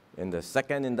 In the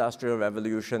second industrial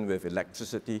revolution with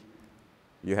electricity,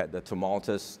 you had the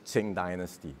tumultuous Qing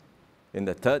dynasty. In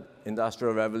the third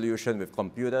industrial revolution with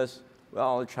computers,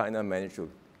 well, China managed to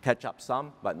catch up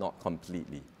some, but not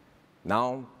completely.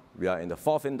 Now, we are in the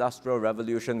fourth industrial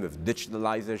revolution with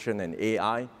digitalization and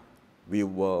AI. We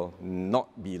will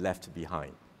not be left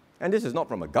behind. And this is not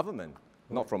from a government,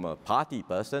 not from a party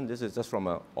person. This is just from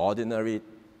an ordinary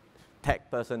tech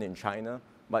person in China.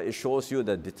 But it shows you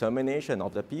the determination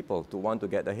of the people to want to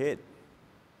get ahead.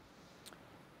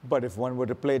 But if one were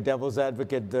to play devil's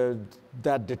advocate,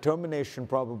 that determination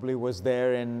probably was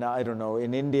there in, I don't know,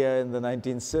 in India in the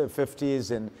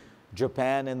 1950s, in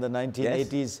Japan in the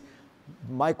 1980s. Yes.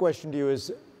 My question to you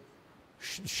is,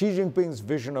 Xi Jinping's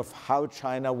vision of how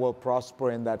China will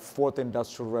prosper in that fourth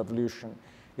industrial revolution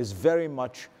is very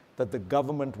much that the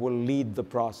government will lead the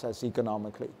process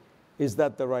economically. Is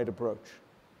that the right approach?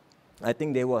 I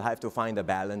think they will have to find a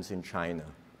balance in China.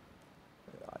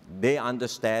 They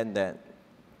understand that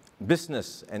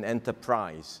business and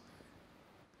enterprise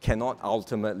cannot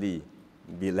ultimately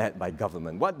be led by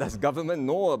government. What does government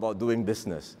know about doing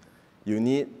business? You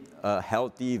need a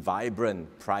healthy,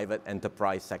 vibrant private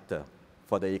enterprise sector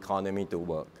for the economy to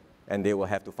work. And they will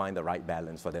have to find the right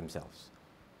balance for themselves.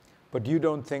 But you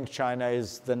don't think China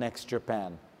is the next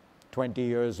Japan? 20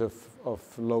 years of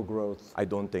low growth? I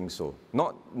don't think so.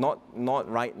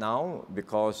 Not right now,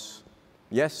 because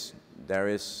yes, there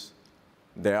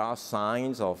are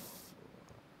signs of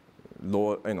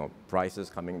lower, prices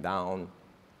coming down,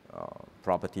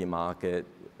 property market,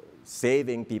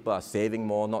 saving, people are saving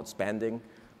more, not spending.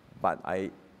 But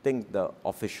I think the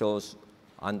officials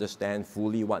understand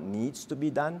fully what needs to be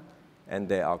done, and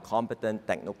there are competent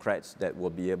technocrats that will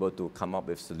be able to come up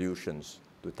with solutions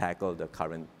to tackle the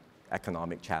current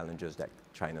economic challenges that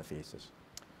China faces.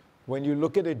 When you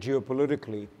look at it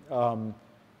geopolitically,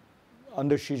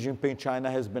 under Xi Jinping, China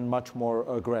has been much more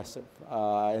aggressive,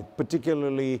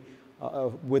 particularly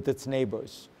with its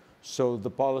neighbors. So the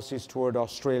policies toward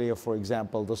Australia, for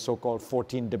example, the so-called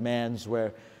 14 demands,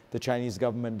 where the Chinese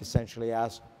government essentially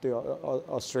asked the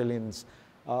Australians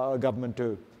government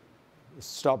to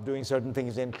stop doing certain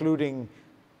things, including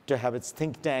to have its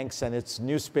think tanks and its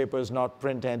newspapers not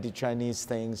print anti-Chinese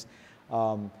things,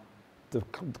 the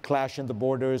clash in the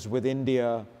borders with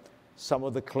India, some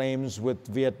of the claims with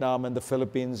Vietnam and the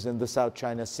Philippines in the South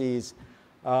China Seas.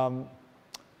 Do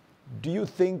you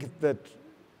think that,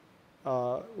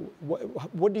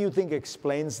 what do you think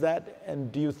explains that?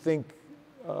 And do you think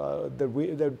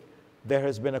that there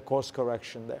has been a course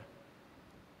correction there?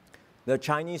 The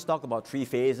Chinese talk about 3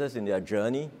 phases in their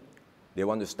journey. They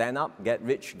want to stand up, get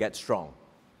rich, get strong.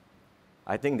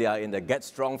 I think they are in the get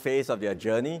strong phase of their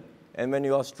journey. And when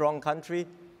you're a strong country,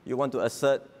 you want to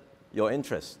assert your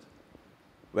interest.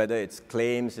 Whether it's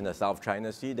claims in the South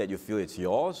China Sea that you feel it's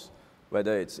yours,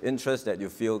 whether it's interests that you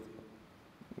feel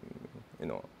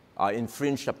are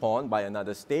infringed upon by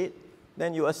another state,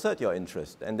 then you assert your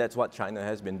interest. And that's what China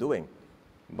has been doing.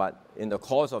 But in the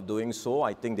course of doing so,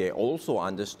 I think they also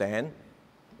understand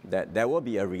that there will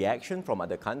be a reaction from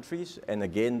other countries, and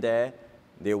again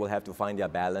they will have to find their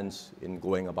balance in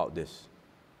going about this.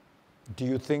 Do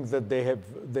you think that they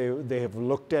have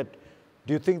looked at,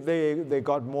 do you think they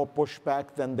got more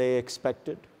pushback than they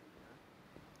expected?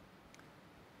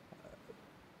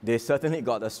 They certainly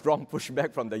got a strong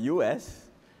pushback from the US,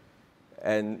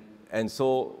 and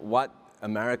so what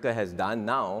America has done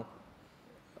now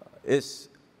is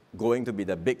going to be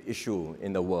the big issue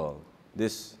in the world.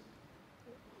 This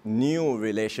new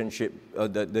relationship,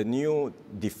 the new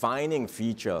defining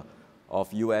feature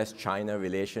of US-China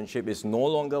relationship is no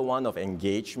longer one of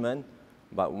engagement,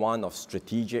 but one of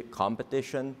strategic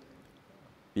competition.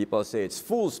 People say it's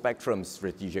full spectrum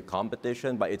strategic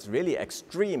competition, but it's really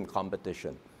extreme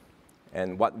competition.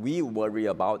 And what we worry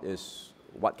about is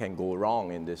what can go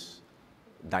wrong in this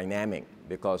dynamic,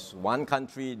 because one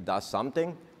country does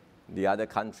something, the other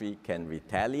country can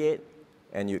retaliate,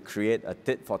 and you create a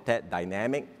tit-for-tat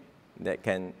dynamic that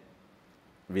can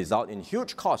result in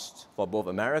huge costs for both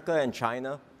America and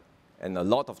China, and a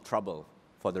lot of trouble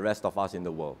for the rest of us in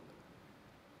the world.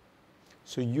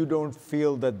 So you don't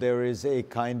feel that there is a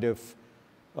kind of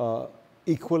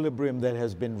equilibrium that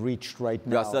has been reached right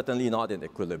now? We are certainly not in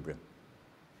equilibrium.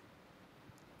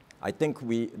 I think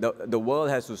the world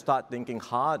has to start thinking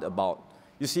hard about,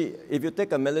 you see, if you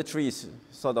take a military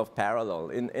sort of parallel,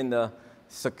 in the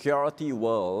security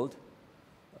world,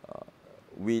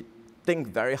 we think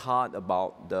very hard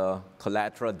about the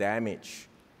collateral damage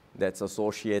that's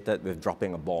associated with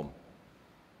dropping a bomb.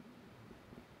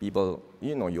 People,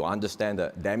 you understand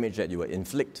the damage that you will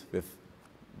inflict with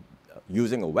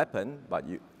using a weapon, but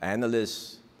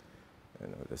analysts,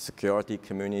 the security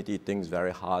community thinks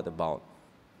very hard about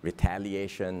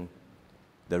retaliation,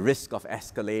 the risk of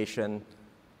escalation,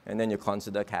 and then you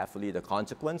consider carefully the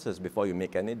consequences before you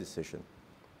make any decision.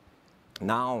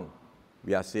 Now,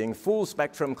 we are seeing full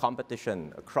spectrum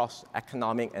competition across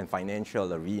economic and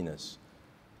financial arenas.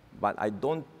 But I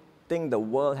don't think the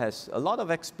world has a lot of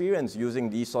experience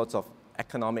using these sorts of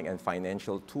economic and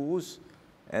financial tools,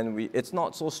 and it's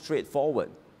not so straightforward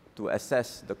to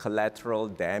assess the collateral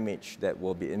damage that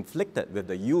will be inflicted with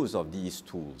the use of these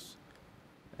tools.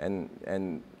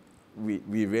 And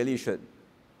we really should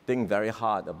think very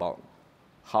hard about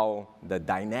how the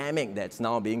dynamic that's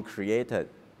now being created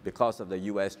because of the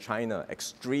US-China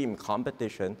extreme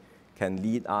competition can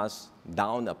lead us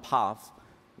down a path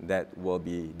that will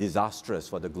be disastrous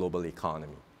for the global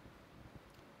economy.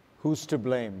 Who's to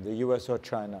blame, the US or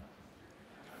China?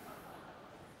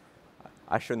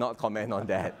 I should not comment on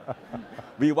that.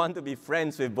 We want to be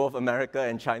friends with both America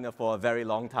and China for a very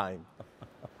long time.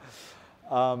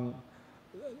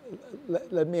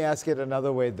 Let me ask it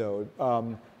another way, though.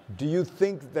 Do you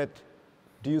think that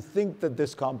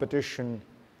this competition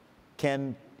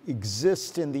can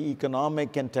exist in the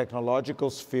economic and technological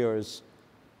spheres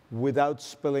without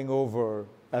spilling over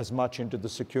as much into the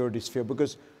security sphere?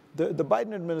 Because the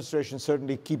Biden administration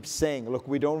certainly keeps saying, look,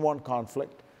 we don't want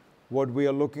conflict. What we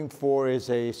are looking for is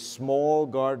a small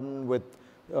garden with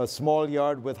a small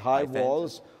yard with high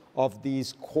walls of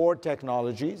these core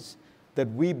technologies that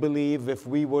we believe if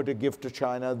we were to give to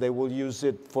China, they will use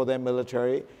it for their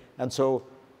military. And so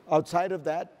outside of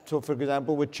that, so for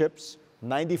example, with chips,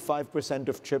 95%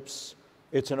 of chips,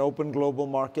 it's an open global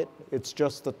market. It's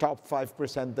just the top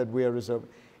 5% that we are reserving.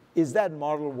 Is that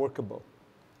model workable?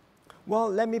 Well,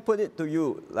 let me put it to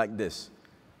you like this.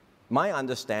 My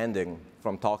understanding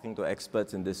from talking to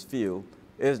experts in this field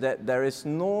is that there is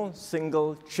no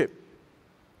single chip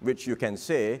which you can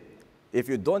say, if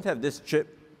you don't have this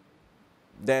chip,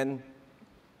 then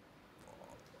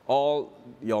all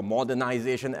your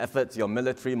modernization efforts, your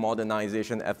military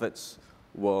modernization efforts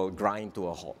will grind to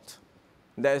a halt.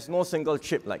 There's no single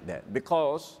chip like that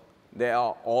because there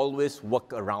are always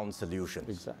workaround solutions.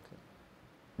 Exactly.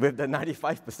 With the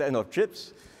 95% of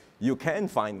chips, you can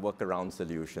find workaround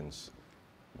solutions.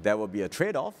 There will be a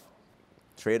trade-off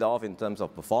in terms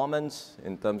of performance,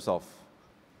 in terms of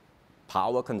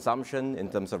power consumption, in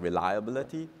terms of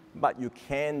reliability, but you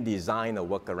can design a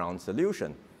workaround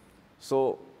solution.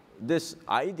 So this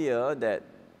idea that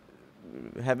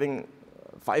having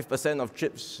 5% of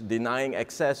chips denying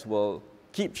access will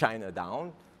keep China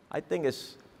down, I think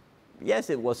is, yes,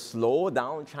 it will slow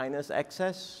down China's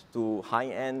access to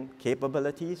high-end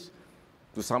capabilities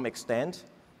to some extent,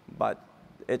 but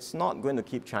it's not going to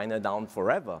keep China down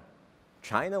forever.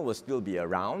 China will still be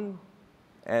around,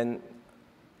 and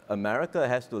America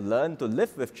has to learn to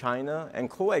live with China and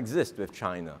coexist with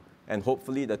China. And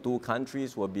hopefully the two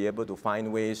countries will be able to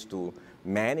find ways to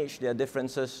manage their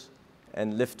differences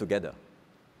and live together.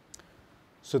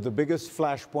 So the biggest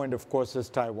flashpoint, of course, is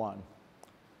Taiwan.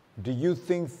 Do you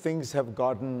think things have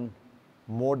gotten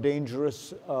more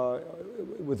dangerous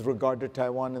with regard to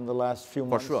Taiwan in the last few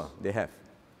months? For sure, they have.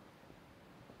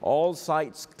 All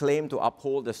sides claim to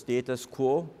uphold the status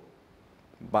quo,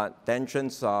 but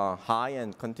tensions are high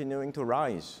and continuing to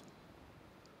rise.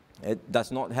 It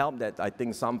does not help that I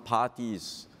think some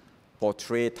parties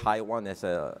portray Taiwan as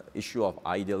an issue of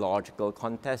ideological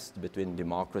contest between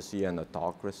democracy and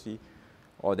autocracy,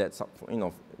 or that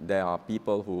there are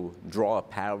people who draw a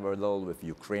parallel with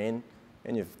Ukraine,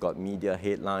 and you've got media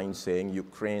headlines saying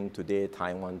Ukraine today,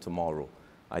 Taiwan tomorrow.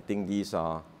 I think these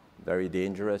are very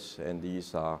dangerous and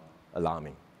these are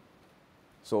alarming.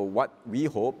 So what we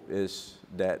hope is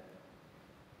that,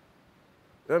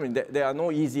 there are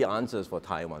no easy answers for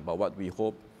Taiwan, but what we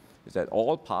hope is that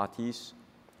all parties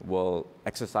will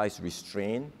exercise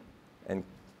restraint and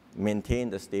maintain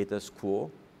the status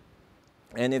quo.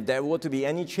 And if there were to be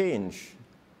any change,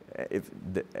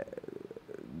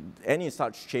 any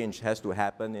such change has to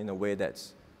happen in a way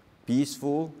that's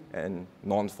peaceful and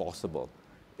non-forcible.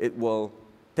 It will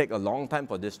take a long time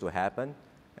for this to happen,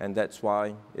 And that's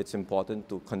why it's important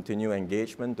to continue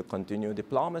engagement, to continue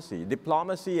diplomacy.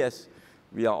 Diplomacy, as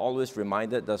we are always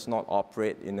reminded, does not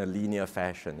operate in a linear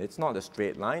fashion. It's not a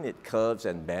straight line, it curves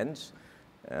and bends.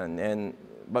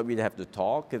 But we have to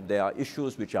talk. If there are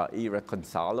issues which are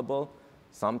irreconcilable,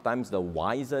 sometimes the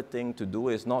wiser thing to do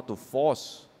is not to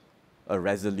force a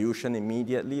resolution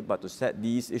immediately, but to set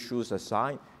these issues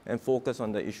aside and focus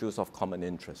on the issues of common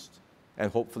interest.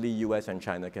 And hopefully US and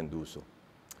China can do so.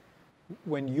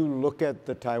 When you look at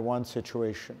the Taiwan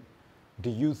situation, do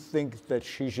you think that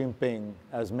Xi Jinping,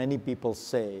 as many people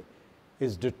say,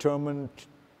 is determined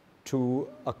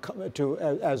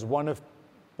as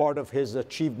part of his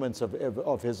achievements,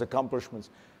 of his accomplishments,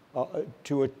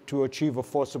 to achieve a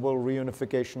forcible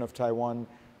reunification of Taiwan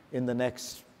in the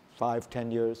next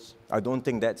 5-10 years? I don't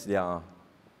think that's their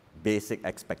basic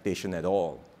expectation at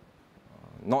all.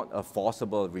 Not a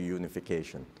forcible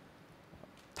reunification.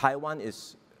 Taiwan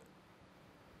is,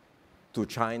 to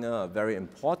China, a very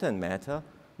important matter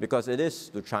because it is,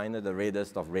 to China, the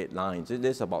reddest of red lines. It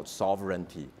is about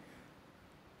sovereignty.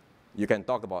 You can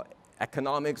talk about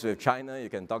economics with China, you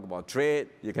can talk about trade,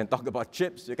 you can talk about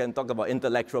chips, you can talk about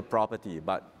intellectual property,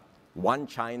 but one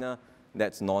China,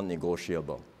 that's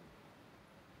non-negotiable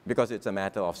because it's a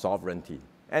matter of sovereignty.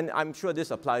 And I'm sure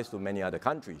this applies to many other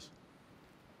countries,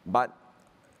 but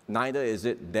neither is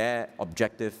it their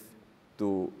objective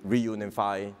to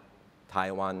reunify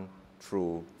Taiwan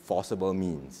through forcible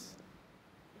means.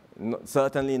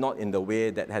 Certainly not in the way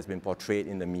that has been portrayed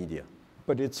in the media.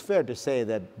 But it's fair to say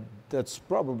that that's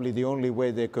probably the only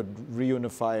way they could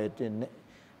reunify it.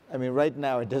 I mean, right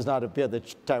now it does not appear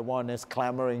that Taiwan is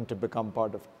clamoring to become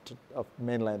part of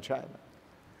mainland China.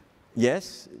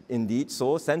 Yes, indeed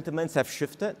so. Sentiments have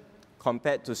shifted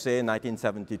compared to, say,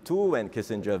 1972 when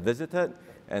Kissinger visited,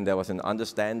 and there was an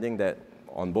understanding that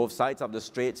on both sides of the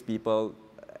straits, people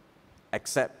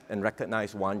accept and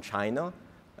recognize one China.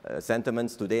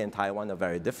 Sentiments today in Taiwan are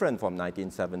very different from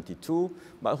 1972,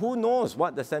 but who knows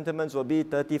what the sentiments will be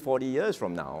 30, 40 years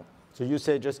from now. So you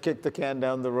say just kick the can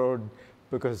down the road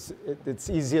because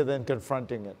it's easier than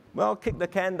confronting it. Well, kick the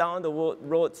can down the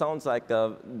road sounds like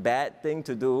a bad thing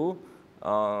to do.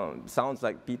 Sounds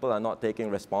like people are not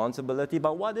taking responsibility,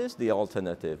 but what is the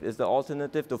alternative? Is the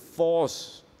alternative to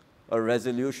force a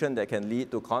resolution that can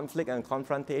lead to conflict and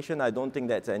confrontation? I don't think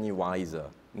that's any wiser,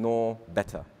 nor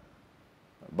better.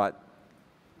 But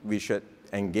we should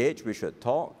engage, we should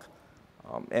talk.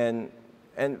 And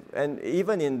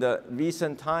even in the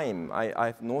recent time,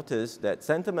 I've noticed that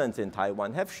sentiments in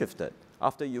Taiwan have shifted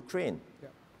after Ukraine.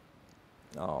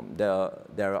 Yeah.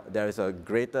 There is a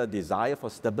greater desire for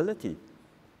stability.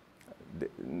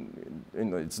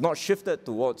 It's not shifted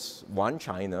towards one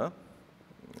China,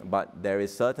 but there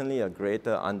is certainly a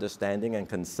greater understanding and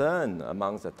concern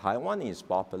amongst the Taiwanese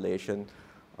population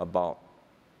about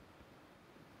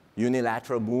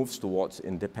unilateral moves towards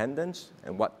independence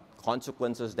and what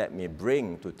consequences that may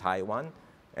bring to Taiwan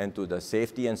and to the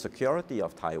safety and security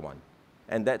of Taiwan.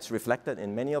 And that's reflected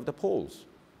in many of the polls.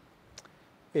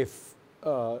 If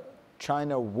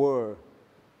China were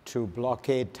to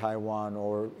blockade Taiwan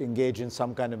or engage in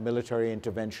some kind of military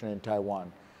intervention in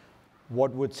Taiwan,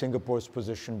 what would Singapore's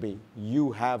position be?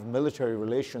 You have military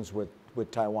relations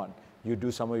with Taiwan. You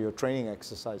do some of your training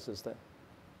exercises there.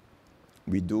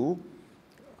 We do.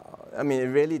 I mean, it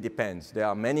really depends. There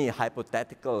are many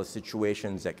hypothetical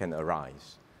situations that can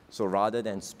arise. So rather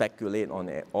than speculate on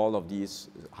all of these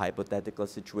hypothetical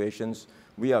situations,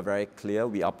 we are very clear.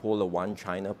 We uphold a one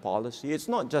China policy. It's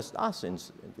not just us,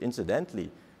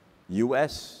 incidentally.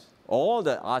 US, all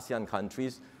the ASEAN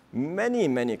countries,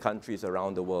 many countries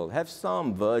around the world have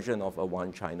some version of a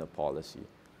one China policy.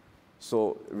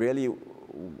 So really,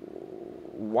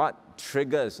 what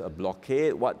triggers a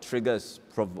blockade, what triggers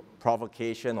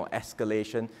provocation or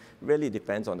escalation really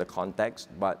depends on the context,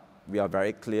 but we are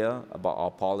very clear about our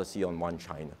policy on one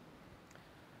China.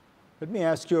 Let me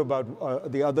ask you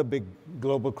about the other big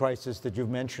global crisis that you've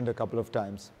mentioned a couple of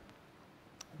times.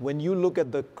 When you look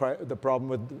at the problem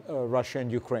with Russia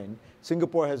and Ukraine,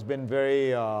 Singapore has been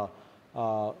very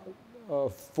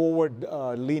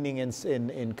forward-leaning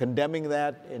in condemning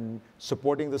that, in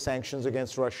supporting the sanctions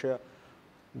against Russia.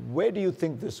 Where do you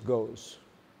think this goes?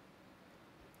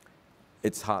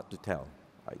 It's hard to tell.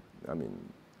 I mean,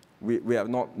 we are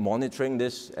not monitoring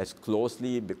this as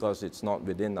closely because it's not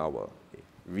within our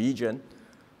region,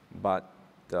 but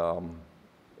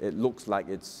it looks like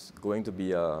it's going to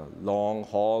be a long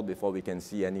haul before we can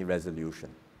see any resolution.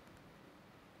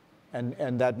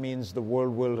 And that means the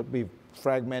world will be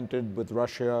fragmented with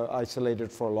Russia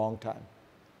isolated for a long time.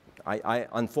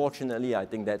 Unfortunately, I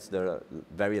think that's the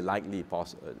very likely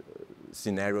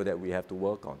scenario that we have to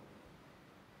work on.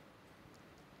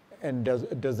 And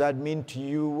does that mean to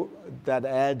you that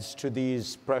adds to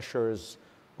these pressures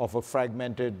of a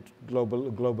fragmented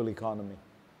global economy?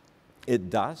 It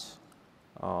does.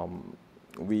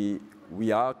 We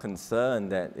are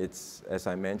concerned that it's, as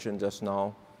I mentioned just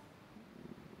now,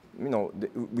 you know,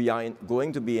 we are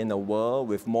going to be in a world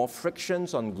with more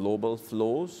frictions on global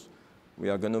flows. We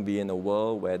are going to be in a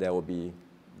world where there will be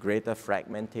greater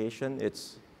fragmentation.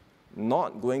 It's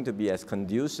not going to be as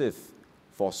conducive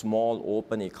for small,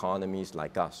 open economies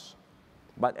like us.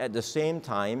 But at the same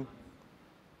time,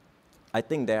 I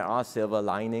think there are silver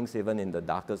linings even in the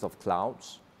darkest of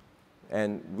clouds.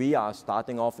 And we are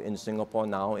starting off in Singapore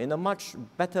now in a much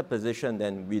better position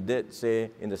than we did,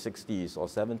 say, in the 60s or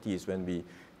 70s when we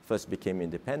first became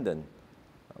independent.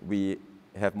 We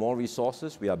have more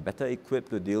resources. We are better equipped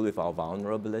to deal with our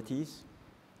vulnerabilities.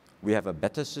 We have a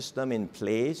better system in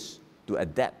place to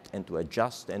adapt and to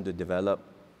adjust and to develop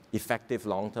effective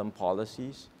long-term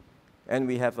policies. And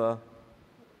we have a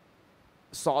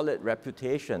solid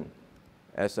reputation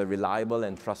as a reliable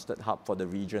and trusted hub for the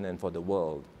region and for the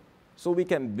world. So we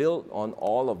can build on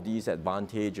all of these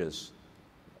advantages,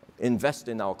 invest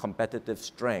in our competitive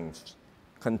strengths,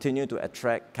 continue to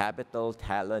attract capital,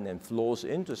 talent, and flows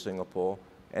into Singapore,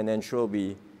 and ensure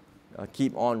we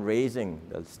keep on raising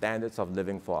the standards of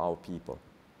living for our people.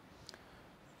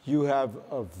 You have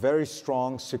a very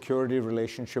strong security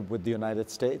relationship with the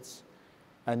United States,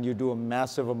 and you do a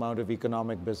massive amount of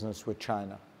economic business with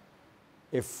China.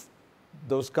 If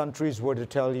those countries were to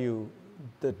tell you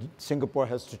that Singapore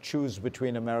has to choose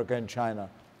between America and China,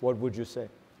 what would you say?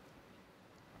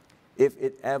 If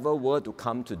it ever were to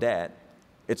come to that,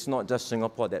 it's not just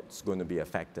Singapore that's going to be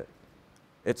affected.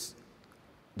 It's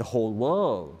the whole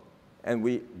world. And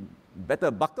we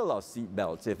better buckle our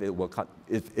seatbelts if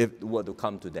it were to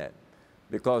come to that.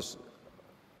 Because,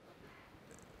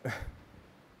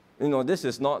 you know, this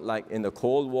is not like in the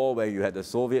Cold War where you had the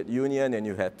Soviet Union and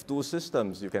you had two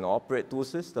systems. You can operate two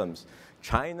systems.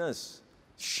 China's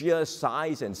sheer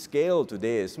size and scale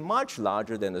today is much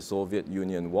larger than the Soviet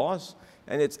Union was,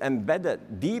 and it's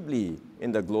embedded deeply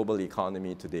in the global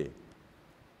economy today.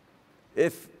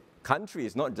 If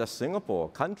countries, not just Singapore,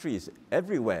 countries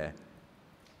everywhere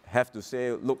have to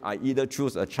say, look, I either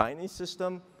choose a Chinese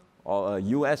system or a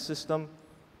US system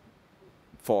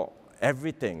for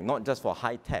everything, not just for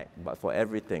high tech, but for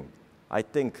everything, I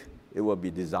think it will be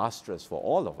disastrous for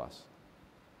all of us.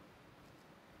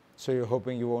 So you're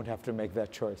hoping you won't have to make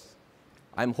that choice?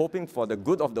 I'm hoping for the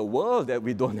good of the world that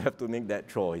we don't have to make that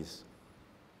choice.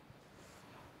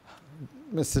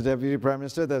 Mr. Deputy Prime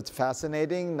Minister, that's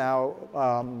fascinating.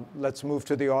 Now, let's move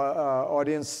to the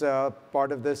audience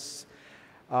part of this.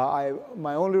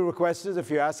 My only request is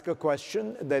if you ask a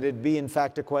question, that it be in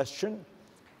fact a question,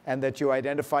 and that you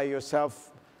identify yourself,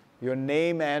 your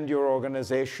name and your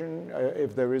organization,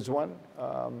 if there is one.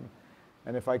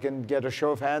 And if I can get a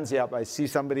show of hands, yep, I see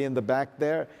somebody in the back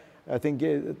there. I think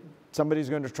somebody's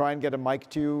going to try and get a mic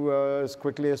to you as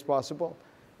quickly as possible.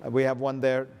 We have one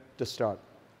there to start.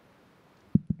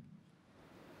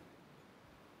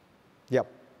 Yep.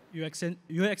 Your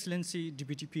Excellency,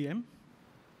 Deputy PM,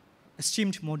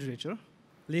 esteemed moderator,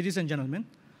 ladies and gentlemen,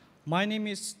 my name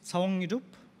is Sawang Ngidup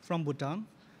from Bhutan,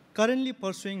 currently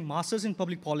pursuing Masters in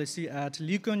Public Policy at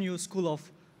Lee Kuan Yew School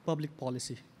of Public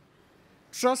Policy.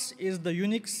 Trust is the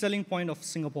unique selling point of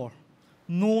Singapore,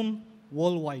 known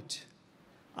worldwide.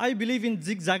 I believe in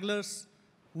Zig Ziglar's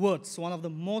words, one of the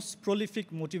most prolific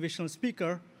motivational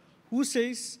speakers, who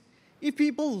says, if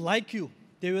people like you,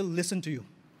 they will listen to you.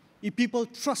 If people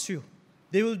trust you,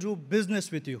 they will do business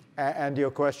with you. And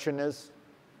your question is?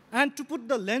 And to put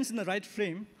the lens in the right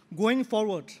frame, going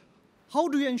forward, how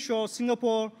do you ensure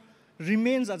Singapore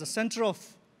remains as a center of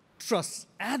trust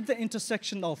at the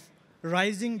intersection of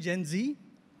rising Gen Z,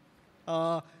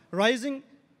 rising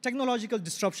technological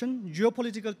disruption,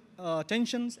 geopolitical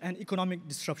tensions, and economic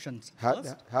disruptions?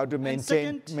 How to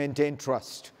maintain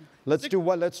trust? Let's do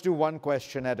one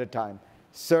question at a time.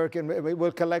 Sir,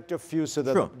 we'll collect a few so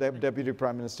that the Deputy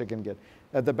Prime Minister can get.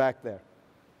 At the back there.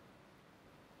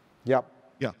 Yep.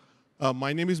 Yeah.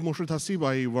 My name is Moshe Hasib.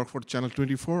 I work for Channel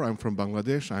 24. I'm from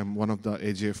Bangladesh. I'm one of the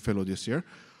AJF fellow this year.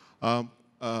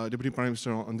 Deputy Prime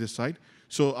Minister on this side.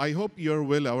 So I hope you're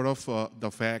well aware of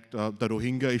the fact the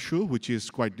Rohingya issue, which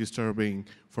is quite disturbing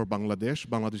for Bangladesh.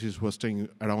 Bangladesh is hosting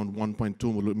around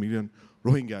 1.2 million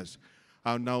Rohingyas.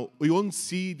 Now, we won't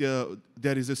see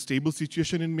there is a stable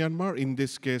situation in Myanmar. In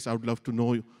this case, I would love to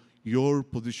know your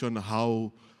position,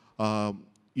 how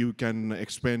you can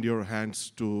expand your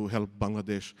hands to help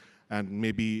Bangladesh and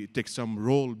maybe take some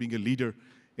role being a leader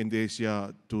in the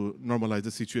Asia to normalize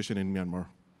the situation in Myanmar?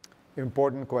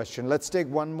 Important question. Let's take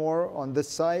one more on this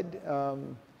side.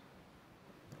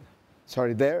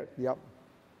 Sorry, there. Yep.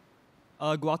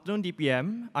 Good afternoon,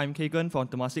 DPM. I'm Kagan from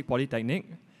Temasek Polytechnic.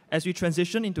 As we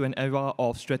transition into an era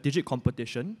of strategic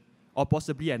competition, or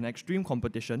possibly an extreme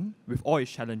competition with all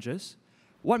its challenges,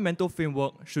 what mental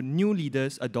framework should new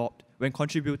leaders adopt when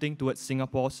contributing towards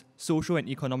Singapore's social and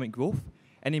economic growth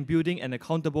and in building an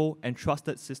accountable and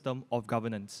trusted system of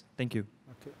governance? Thank you.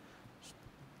 Okay.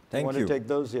 Thank you. Want to take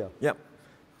those? Yeah. Yeah.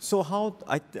 So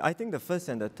I think the first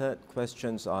and the third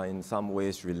questions are in some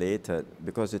ways related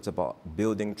because it's about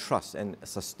building trust and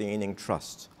sustaining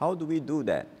trust. How do we do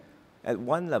that? At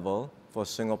one level, for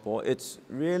Singapore, it's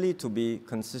really to be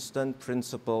consistent,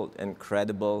 principled, and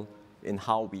credible in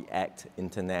how we act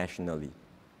internationally.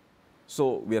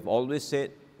 So we have always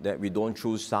said that we don't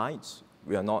choose sides.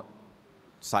 We are not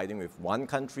siding with one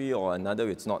country or another.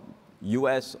 It's not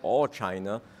US or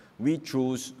China. We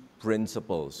choose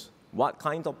principles. What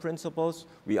kind of principles?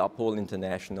 We uphold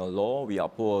international law. We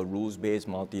uphold a rules-based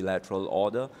multilateral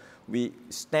order. We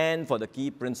stand for the key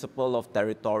principle of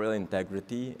territorial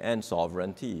integrity and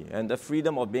sovereignty and the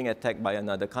freedom of being attacked by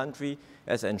another country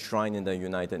as enshrined in the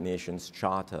United Nations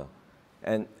Charter.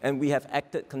 And we have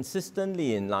acted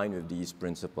consistently in line with these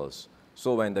principles.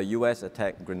 So when the US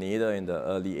attacked Grenada in the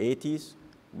early 80s,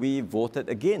 we voted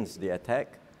against the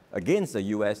attack, against the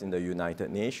US in the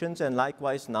United Nations, and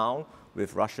likewise now,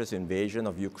 with Russia's invasion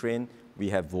of Ukraine, we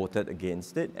have voted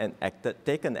against it and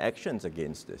taken actions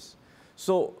against this.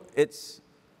 So it's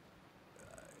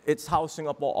how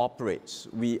Singapore operates.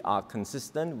 We are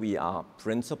consistent, we are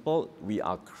principled, we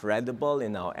are credible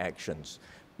in our actions.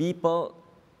 People,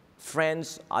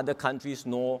 friends, other countries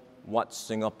know what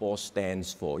Singapore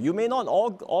stands for. You may not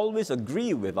always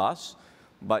agree with us,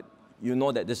 but you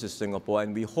know that this is Singapore,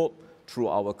 and we hope through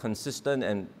our consistent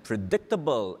and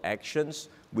predictable actions,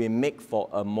 we make for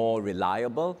a more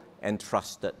reliable and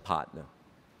trusted partner.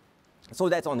 So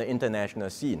that's on the international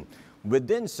scene.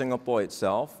 Within Singapore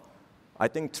itself, I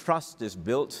think trust is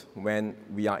built when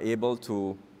we are able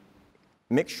to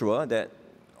make sure that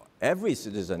every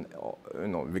citizen,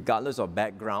 regardless of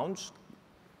backgrounds,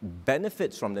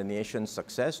 benefits from the nation's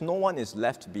success. No one is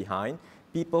left behind.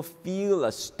 People feel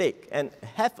a stake and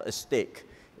have a stake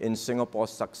in Singapore's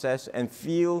success and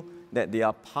feel that they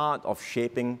are part of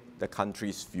shaping the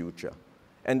country's future.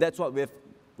 And that's what we've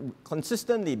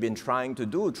consistently been trying to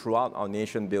do throughout our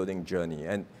nation-building journey.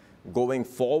 And going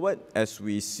forward, as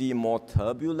we see more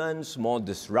turbulence, more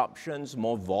disruptions,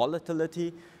 more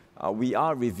volatility, we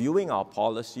are reviewing our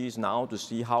policies now to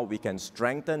see how we can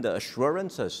strengthen the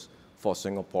assurances for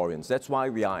Singaporeans. That's why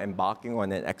we are embarking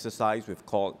on an exercise we've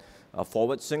called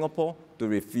Forward Singapore to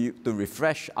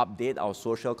refresh, update our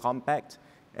social compact,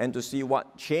 and to see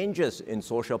what changes in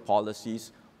social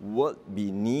policies would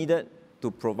be needed to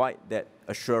provide that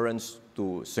assurance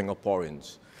to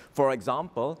Singaporeans. For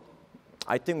example,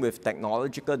 I think with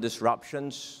technological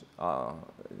disruptions,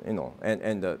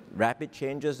 and the rapid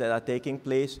changes that are taking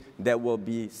place, there will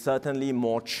be certainly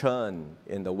more churn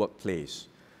in the workplace.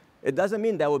 It doesn't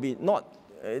mean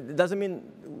it doesn't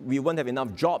mean we won't have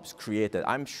enough jobs created.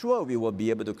 I'm sure we will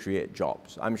be able to create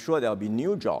jobs. I'm sure there'll be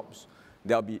new jobs.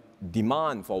 There'll be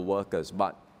demand for workers,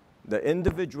 but the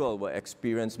individual will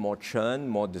experience more churn,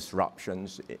 more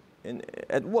disruptions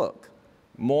at work,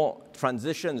 more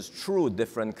transitions through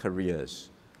different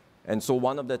careers. And so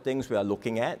one of the things we are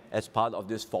looking at as part of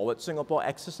this Forward Singapore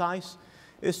exercise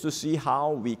is to see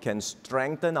how we can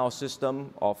strengthen our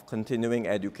system of continuing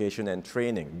education and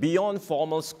training. Beyond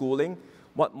formal schooling,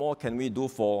 what more can we do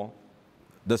for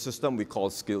the system we call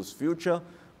Skills Future,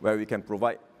 where we can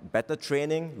provide better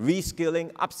training,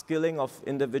 reskilling, upskilling of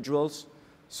individuals,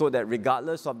 so that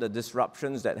regardless of the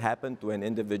disruptions that happen to an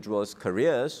individual's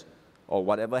careers or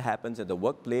whatever happens at the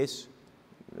workplace,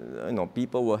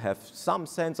 people will have some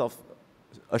sense of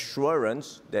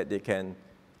assurance that they can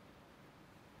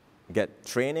get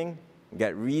training,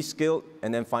 get reskilled,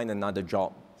 and then find another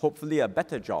job, hopefully a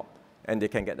better job, and they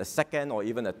can get a second or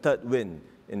even a third win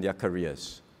in their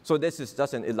careers. So this is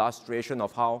just an illustration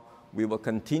of how we will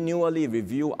continually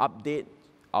review, update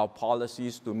our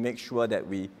policies to make sure that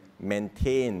we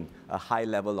maintain a high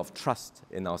level of trust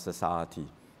in our society.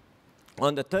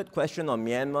 On the third question on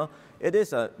Myanmar, it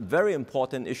is a very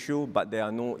important issue, but there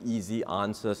are no easy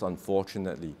answers,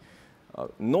 unfortunately.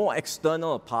 No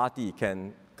external party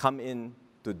can come in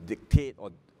to dictate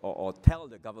or tell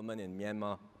the government in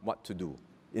Myanmar what to do.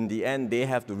 In the end, they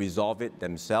have to resolve it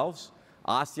themselves.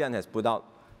 ASEAN has put out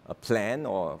a plan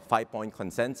or a 5-point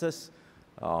consensus.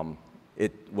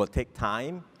 It will take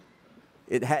time.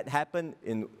 It had happened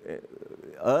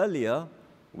earlier,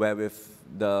 where with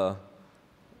the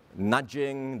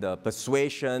nudging, the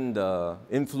persuasion, the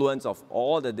influence of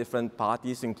all the different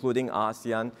parties, including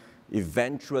ASEAN,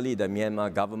 eventually the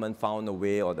Myanmar government found a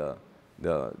way, or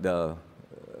the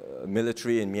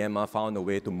military in Myanmar found a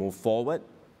way to move forward.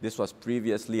 This was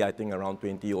previously, I think, around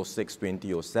 2006,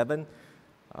 2007.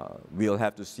 We'll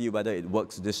have to see whether it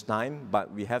works this time,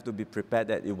 but we have to be prepared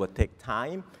that it will take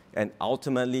time, and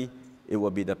ultimately, it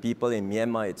will be the people in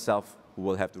Myanmar itself who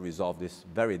will have to resolve this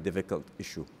very difficult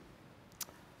issue.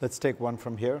 Let's take one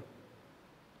from here.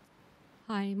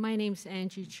 Hi, my name's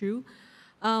Angie Chu.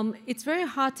 It's very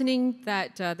heartening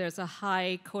that there's a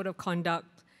high code of conduct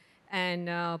and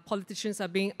politicians are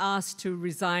being asked to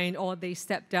resign or they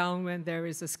step down when there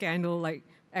is a scandal like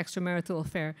extramarital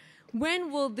affair.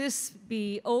 When will this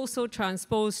be also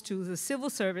transposed to the civil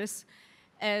service?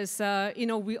 As you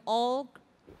know, we all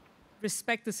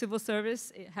respect the civil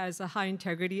service. It has a high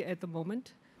integrity at the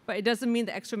moment, but it doesn't mean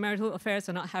the extramarital affairs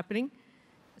are not happening.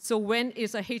 So when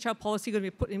is a HR policy going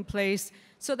to be put in place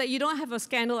so that you don't have a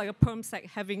scandal like a perm sec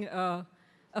having an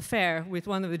affair with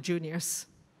one of the juniors?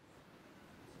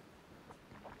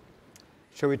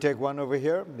 Shall we take one over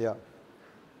here? Yeah.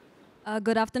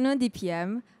 Good afternoon,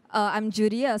 DPM. I'm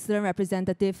Judy, a student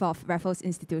representative of Raffles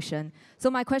Institution.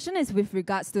 So my question is with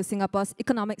regards to Singapore's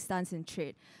economic stance in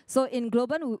trade. So in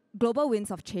global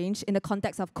winds of change, in the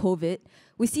context of COVID,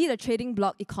 we see the trading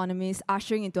bloc economies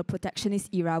ushering into a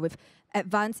protectionist era with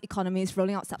advanced economies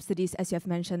rolling out subsidies, as you have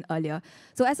mentioned earlier.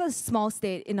 So as a small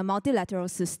state in a multilateral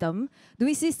system, do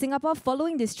we see Singapore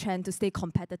following this trend to stay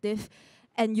competitive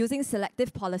and using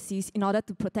selective policies in order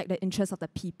to protect the interests of the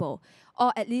people,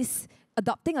 or at least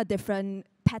adopting a different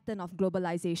pattern of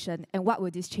globalization, and what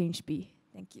would this change be?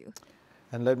 Thank you.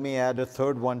 And let me add a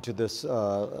third one to this,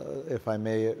 if I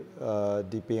may,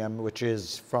 DPM, which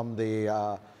is from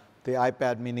the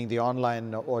iPad, meaning the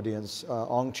online audience.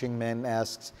 Ong Ching Men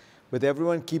asks, with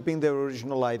everyone keeping their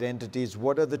original identities,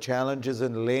 what are the challenges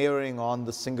in layering on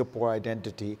the Singapore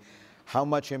identity? How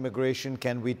much immigration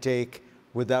can we take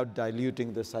without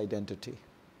diluting this identity?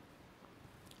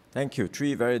 Thank you.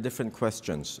 Three very different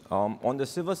questions. On the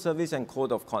civil service and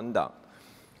code of conduct,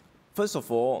 first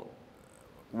of all,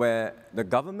 where the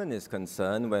government is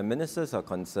concerned, where ministers are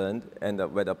concerned, and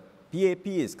where the PAP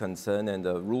is concerned and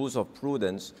the rules of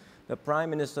prudence, the Prime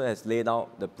Minister has laid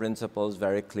out the principles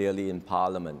very clearly in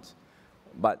Parliament.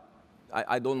 But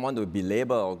I don't want to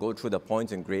belabor or go through the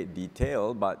points in great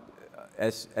detail, but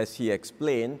as he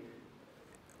explained,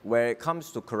 where it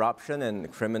comes to corruption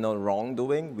and criminal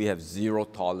wrongdoing, we have zero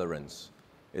tolerance.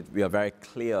 We are very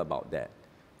clear about that.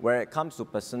 Where it comes to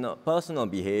personal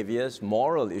behaviors,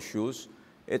 moral issues,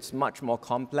 it's much more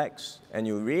complex, and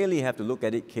you really have to look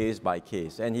at it case by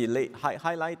case. And he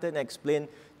highlighted and explained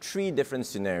three different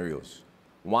scenarios.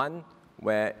 One,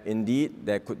 where indeed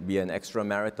there could be an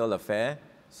extramarital affair,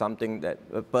 something that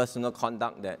personal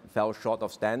conduct that fell short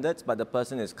of standards, but the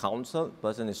person is counseled,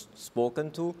 person is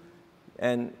spoken to,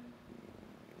 and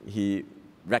he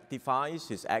rectifies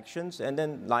his actions, and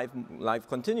then life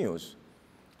continues.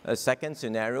 A second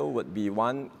scenario would be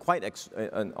one quite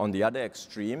on the other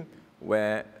extreme,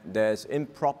 where there's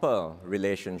improper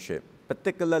relationship,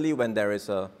 particularly when there is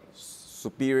a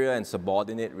superior and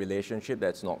subordinate relationship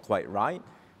that's not quite right,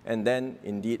 and then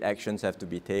indeed actions have to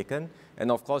be taken. And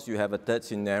of course, you have a third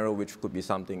scenario, which could be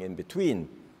something in between.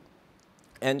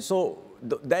 And so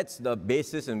that's the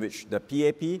basis in which the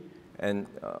PAP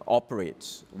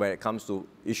operates when it comes to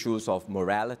issues of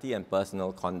morality and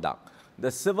personal conduct. The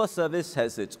civil service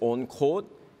has its own code,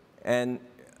 and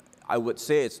I would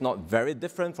say it's not very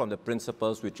different from the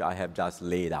principles which I have just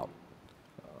laid out.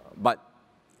 But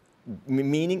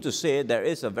meaning to say there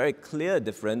is a very clear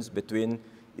difference between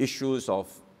issues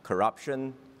of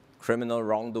corruption, criminal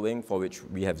wrongdoing, for which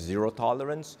we have zero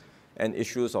tolerance, and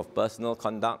issues of personal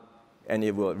conduct, and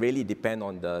it will really depend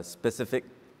on the specific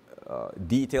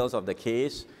details of the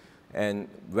case, and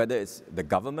whether it's the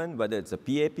government, whether it's a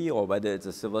PAP, or whether it's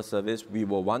a civil service, we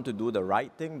will want to do the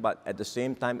right thing, but at the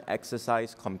same time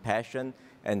exercise compassion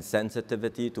and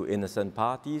sensitivity to innocent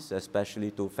parties,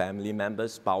 especially to family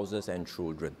members, spouses, and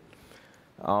children.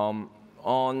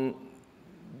 On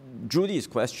Judy's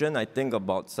question, I think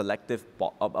about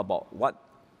about what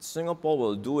Singapore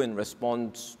will do in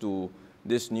response to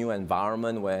this new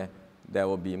environment where there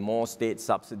will be more state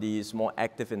subsidies, more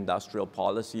active industrial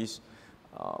policies.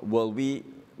 Will we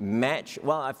match?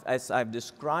 Well, as I've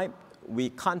described, we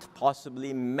can't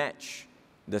possibly match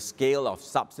the scale of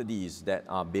subsidies that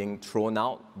are being thrown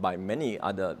out by many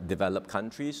other developed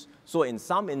countries. So in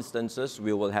some instances,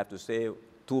 we will have to say,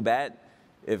 too bad,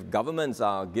 if governments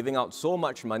are giving out so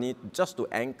much money just to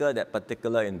anchor that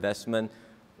particular investment,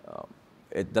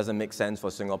 it doesn't make sense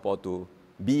for Singapore to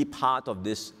be part of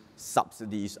this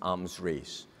subsidies arms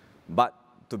race. But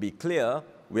to be clear,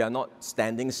 we are not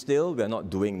standing still, we are not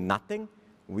doing nothing.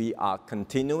 We are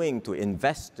continuing to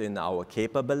invest in our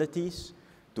capabilities,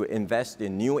 to invest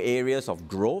in new areas of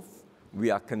growth. We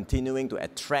are continuing to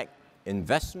attract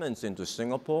investments into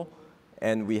Singapore,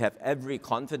 and we have every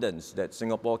confidence that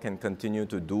Singapore can continue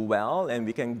to do well, and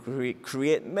we can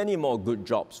create many more good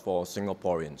jobs for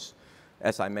Singaporeans.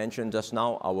 As I mentioned just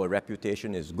now, our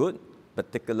reputation is good,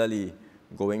 particularly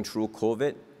going through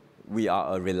COVID. We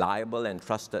are a reliable and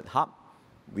trusted hub.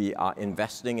 We are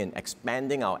investing in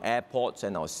expanding our airports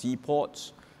and our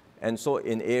seaports. And so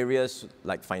in areas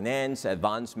like finance,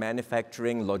 advanced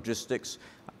manufacturing, logistics,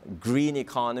 green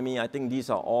economy, I think these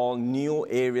are all new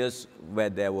areas where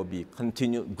there will be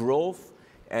continued growth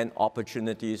and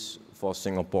opportunities for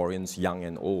Singaporeans, young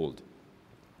and old.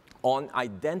 On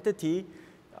identity,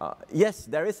 yes,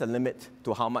 there is a limit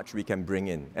to how much we can bring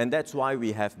in. And that's why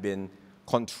we have been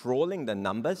controlling the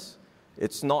numbers.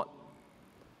 It's not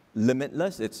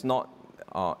limitless, it's not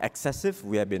excessive.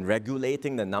 We have been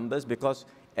regulating the numbers because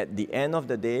at the end of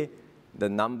the day, the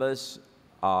numbers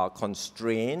are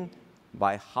constrained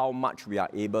by how much we are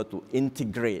able to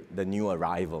integrate the new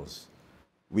arrivals.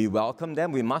 We welcome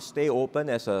them. We must stay open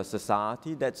as a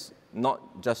society. That's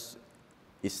not just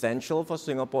essential for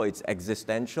Singapore, it's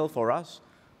existential for us.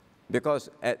 Because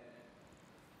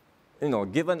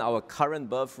given our current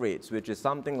birth rates, which is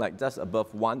something like just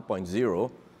above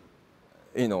 1.0,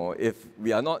 if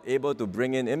we are not able to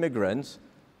bring in immigrants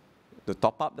to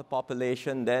top up the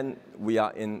population, then we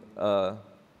are in a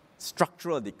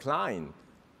structural decline.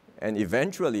 And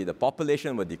eventually, the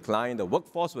population will decline, the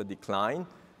workforce will decline,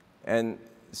 and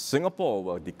Singapore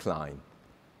will decline.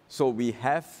 So we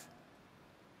have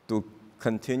to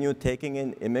continue taking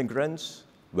in immigrants,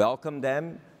 welcome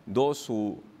them. Those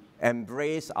who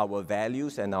embrace our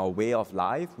values and our way of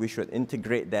life, we should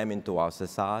integrate them into our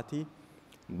society.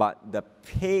 But the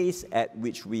pace at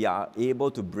which we are able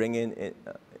to bring in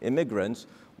immigrants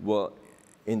will,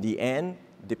 in the end,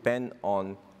 depend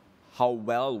on how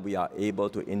well we are able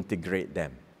to integrate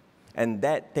them. And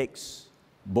that takes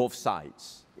both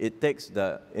sides. It takes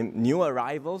the new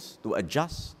arrivals to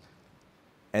adjust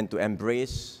and to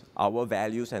embrace our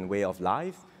values and way of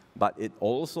life, but it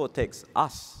also takes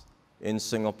us in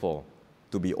Singapore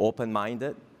to be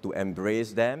open-minded, to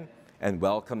embrace them and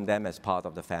welcome them as part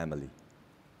of the family.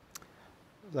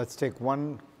 Let's take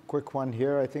one quick one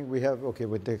here. I think we have, okay,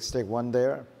 let's take one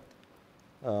there.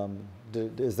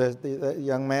 Is that the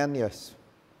young man? Yes.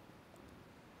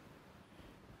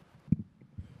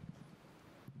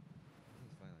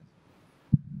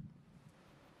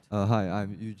 Hi,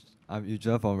 I'm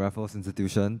Yuja from Raffles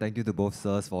Institution. Thank you to both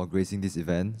sirs for gracing this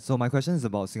event. So my question is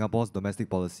about Singapore's domestic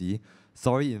policy.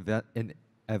 Sorry in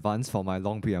advance for my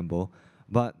long preamble,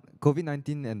 but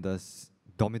COVID-19 and the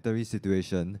dormitory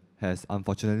situation has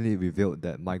unfortunately revealed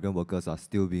that migrant workers are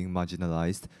still being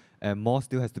marginalized and more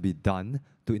still has to be done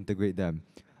to integrate them.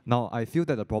 Now, I feel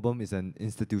that the problem is an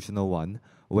institutional one,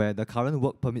 where the current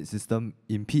work permit system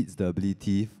impedes the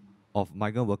ability of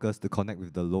migrant workers to connect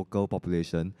with the local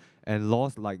population, and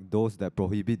laws like those that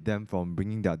prohibit them from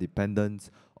bringing their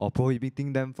dependents or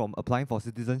prohibiting them from applying for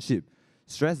citizenship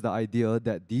stress the idea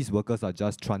that these workers are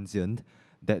just transient,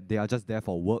 that they are just there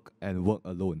for work and work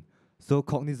alone. So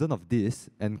cognizant of this,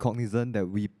 and cognizant that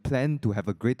we plan to have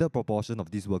a greater proportion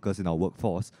of these workers in our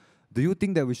workforce, do you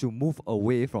think that we should move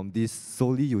away from this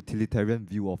solely utilitarian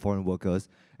view of foreign workers,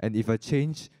 and if a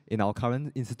change in our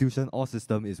current institution or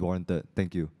system is warranted?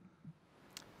 Thank you.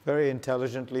 Very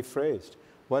intelligently phrased.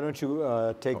 Why don't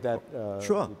you take that?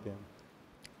 Sure.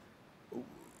 DPM?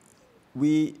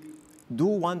 We do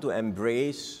want to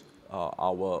embrace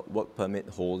our work permit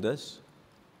holders,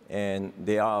 and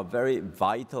they are a very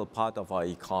vital part of our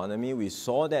economy. We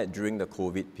saw that during the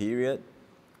COVID period,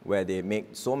 where they make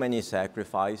so many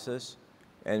sacrifices,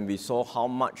 and we saw how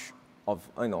much of,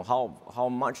 how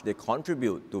much they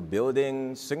contribute to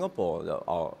building Singapore,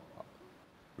 our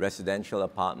residential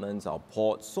apartments, our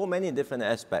ports, so many different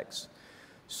aspects.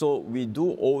 So we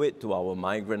do owe it to our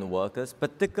migrant workers,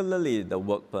 particularly the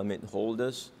work permit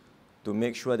holders, to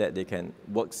make sure that they can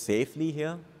work safely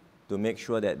here, to make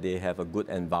sure that they have a good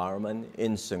environment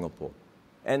in Singapore.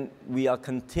 And we are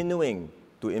continuing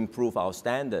to improve our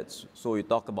standards. So we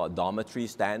talk about dormitory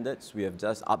standards. We have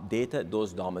just updated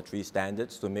those dormitory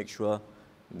standards to make sure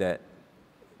that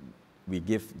we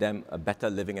give them a better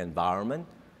living environment.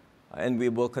 And we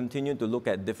will continue to look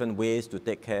at different ways to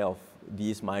take care of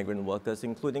these migrant workers,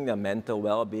 including their mental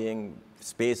well-being,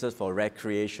 spaces for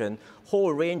recreation,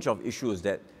 whole range of issues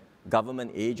that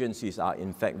government agencies are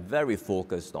in fact very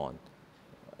focused on.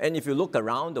 And if you look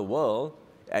around the world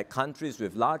at countries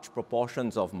with large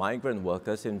proportions of migrant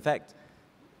workers, in fact,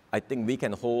 I think we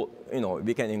can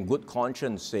we can in good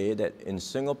conscience say that in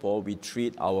Singapore, we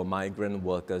treat our migrant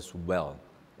workers well,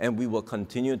 and we will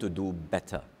continue to do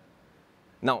better.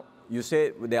 Now, you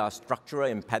say there are structural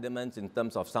impediments in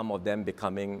terms of some of them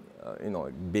becoming,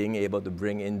 being able to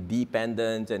bring in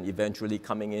dependents and eventually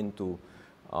coming in to,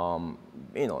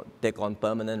 take on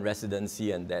permanent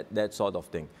residency and that sort of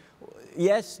thing.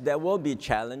 Yes, there will be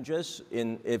challenges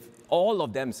if all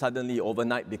of them suddenly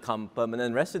overnight become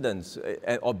permanent residents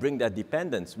or bring their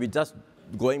dependents.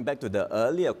 Going back to the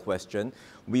earlier question,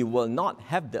 we will not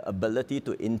have the ability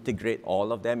to integrate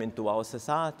all of them into our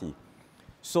society.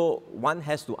 So one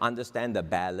has to understand the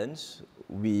balance.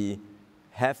 We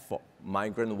have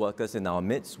migrant workers in our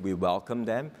midst. We welcome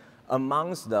them.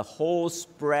 Amongst the whole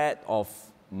spread of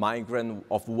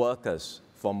workers,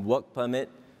 from work permit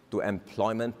to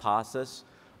employment passes,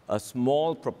 a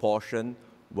small proportion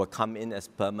will come in as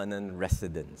permanent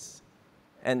residents.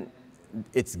 And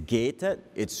it's gated,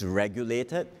 it's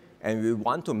regulated, and we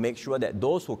want to make sure that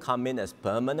those who come in as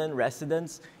permanent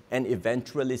residents and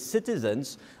eventually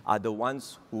citizens are the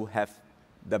ones who have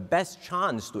the best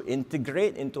chance to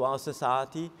integrate into our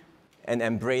society and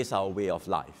embrace our way of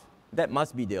life. That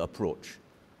must be the approach.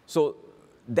 So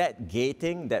that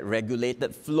gating, that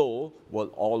regulated flow will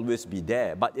always be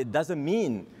there. But it doesn't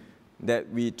mean that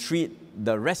we treat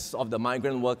the rest of the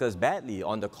migrant workers badly.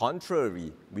 On the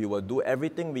contrary, we will do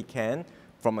everything we can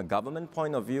from a government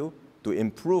point of view to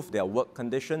improve their work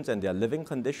conditions and their living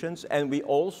conditions. And we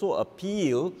also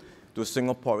appeal to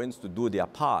Singaporeans to do their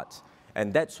part.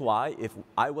 And that's why if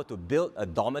I were to build a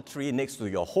dormitory next to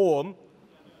your home,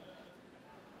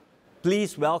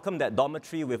 please welcome that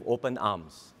dormitory with open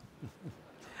arms.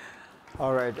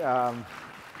 All right.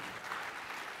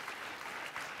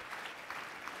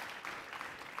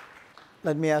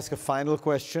 Let me ask a final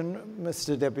question,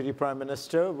 Mr. Deputy Prime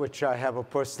Minister, which I have a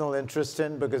personal interest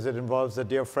in because it involves a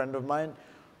dear friend of mine.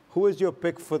 Who is your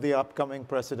pick for the upcoming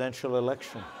presidential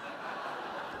election?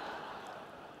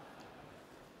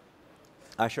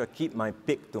 I shall keep my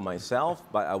pick to myself,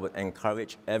 but I would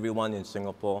encourage everyone in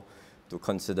Singapore to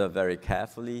consider very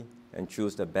carefully and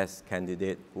choose the best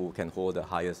candidate who can hold the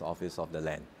highest office of the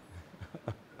land.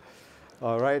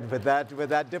 All right, with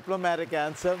that diplomatic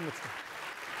answer,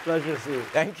 pleasure to see you.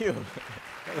 Thank you.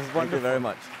 That was wonderful. Thank you very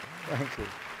much. Thank you.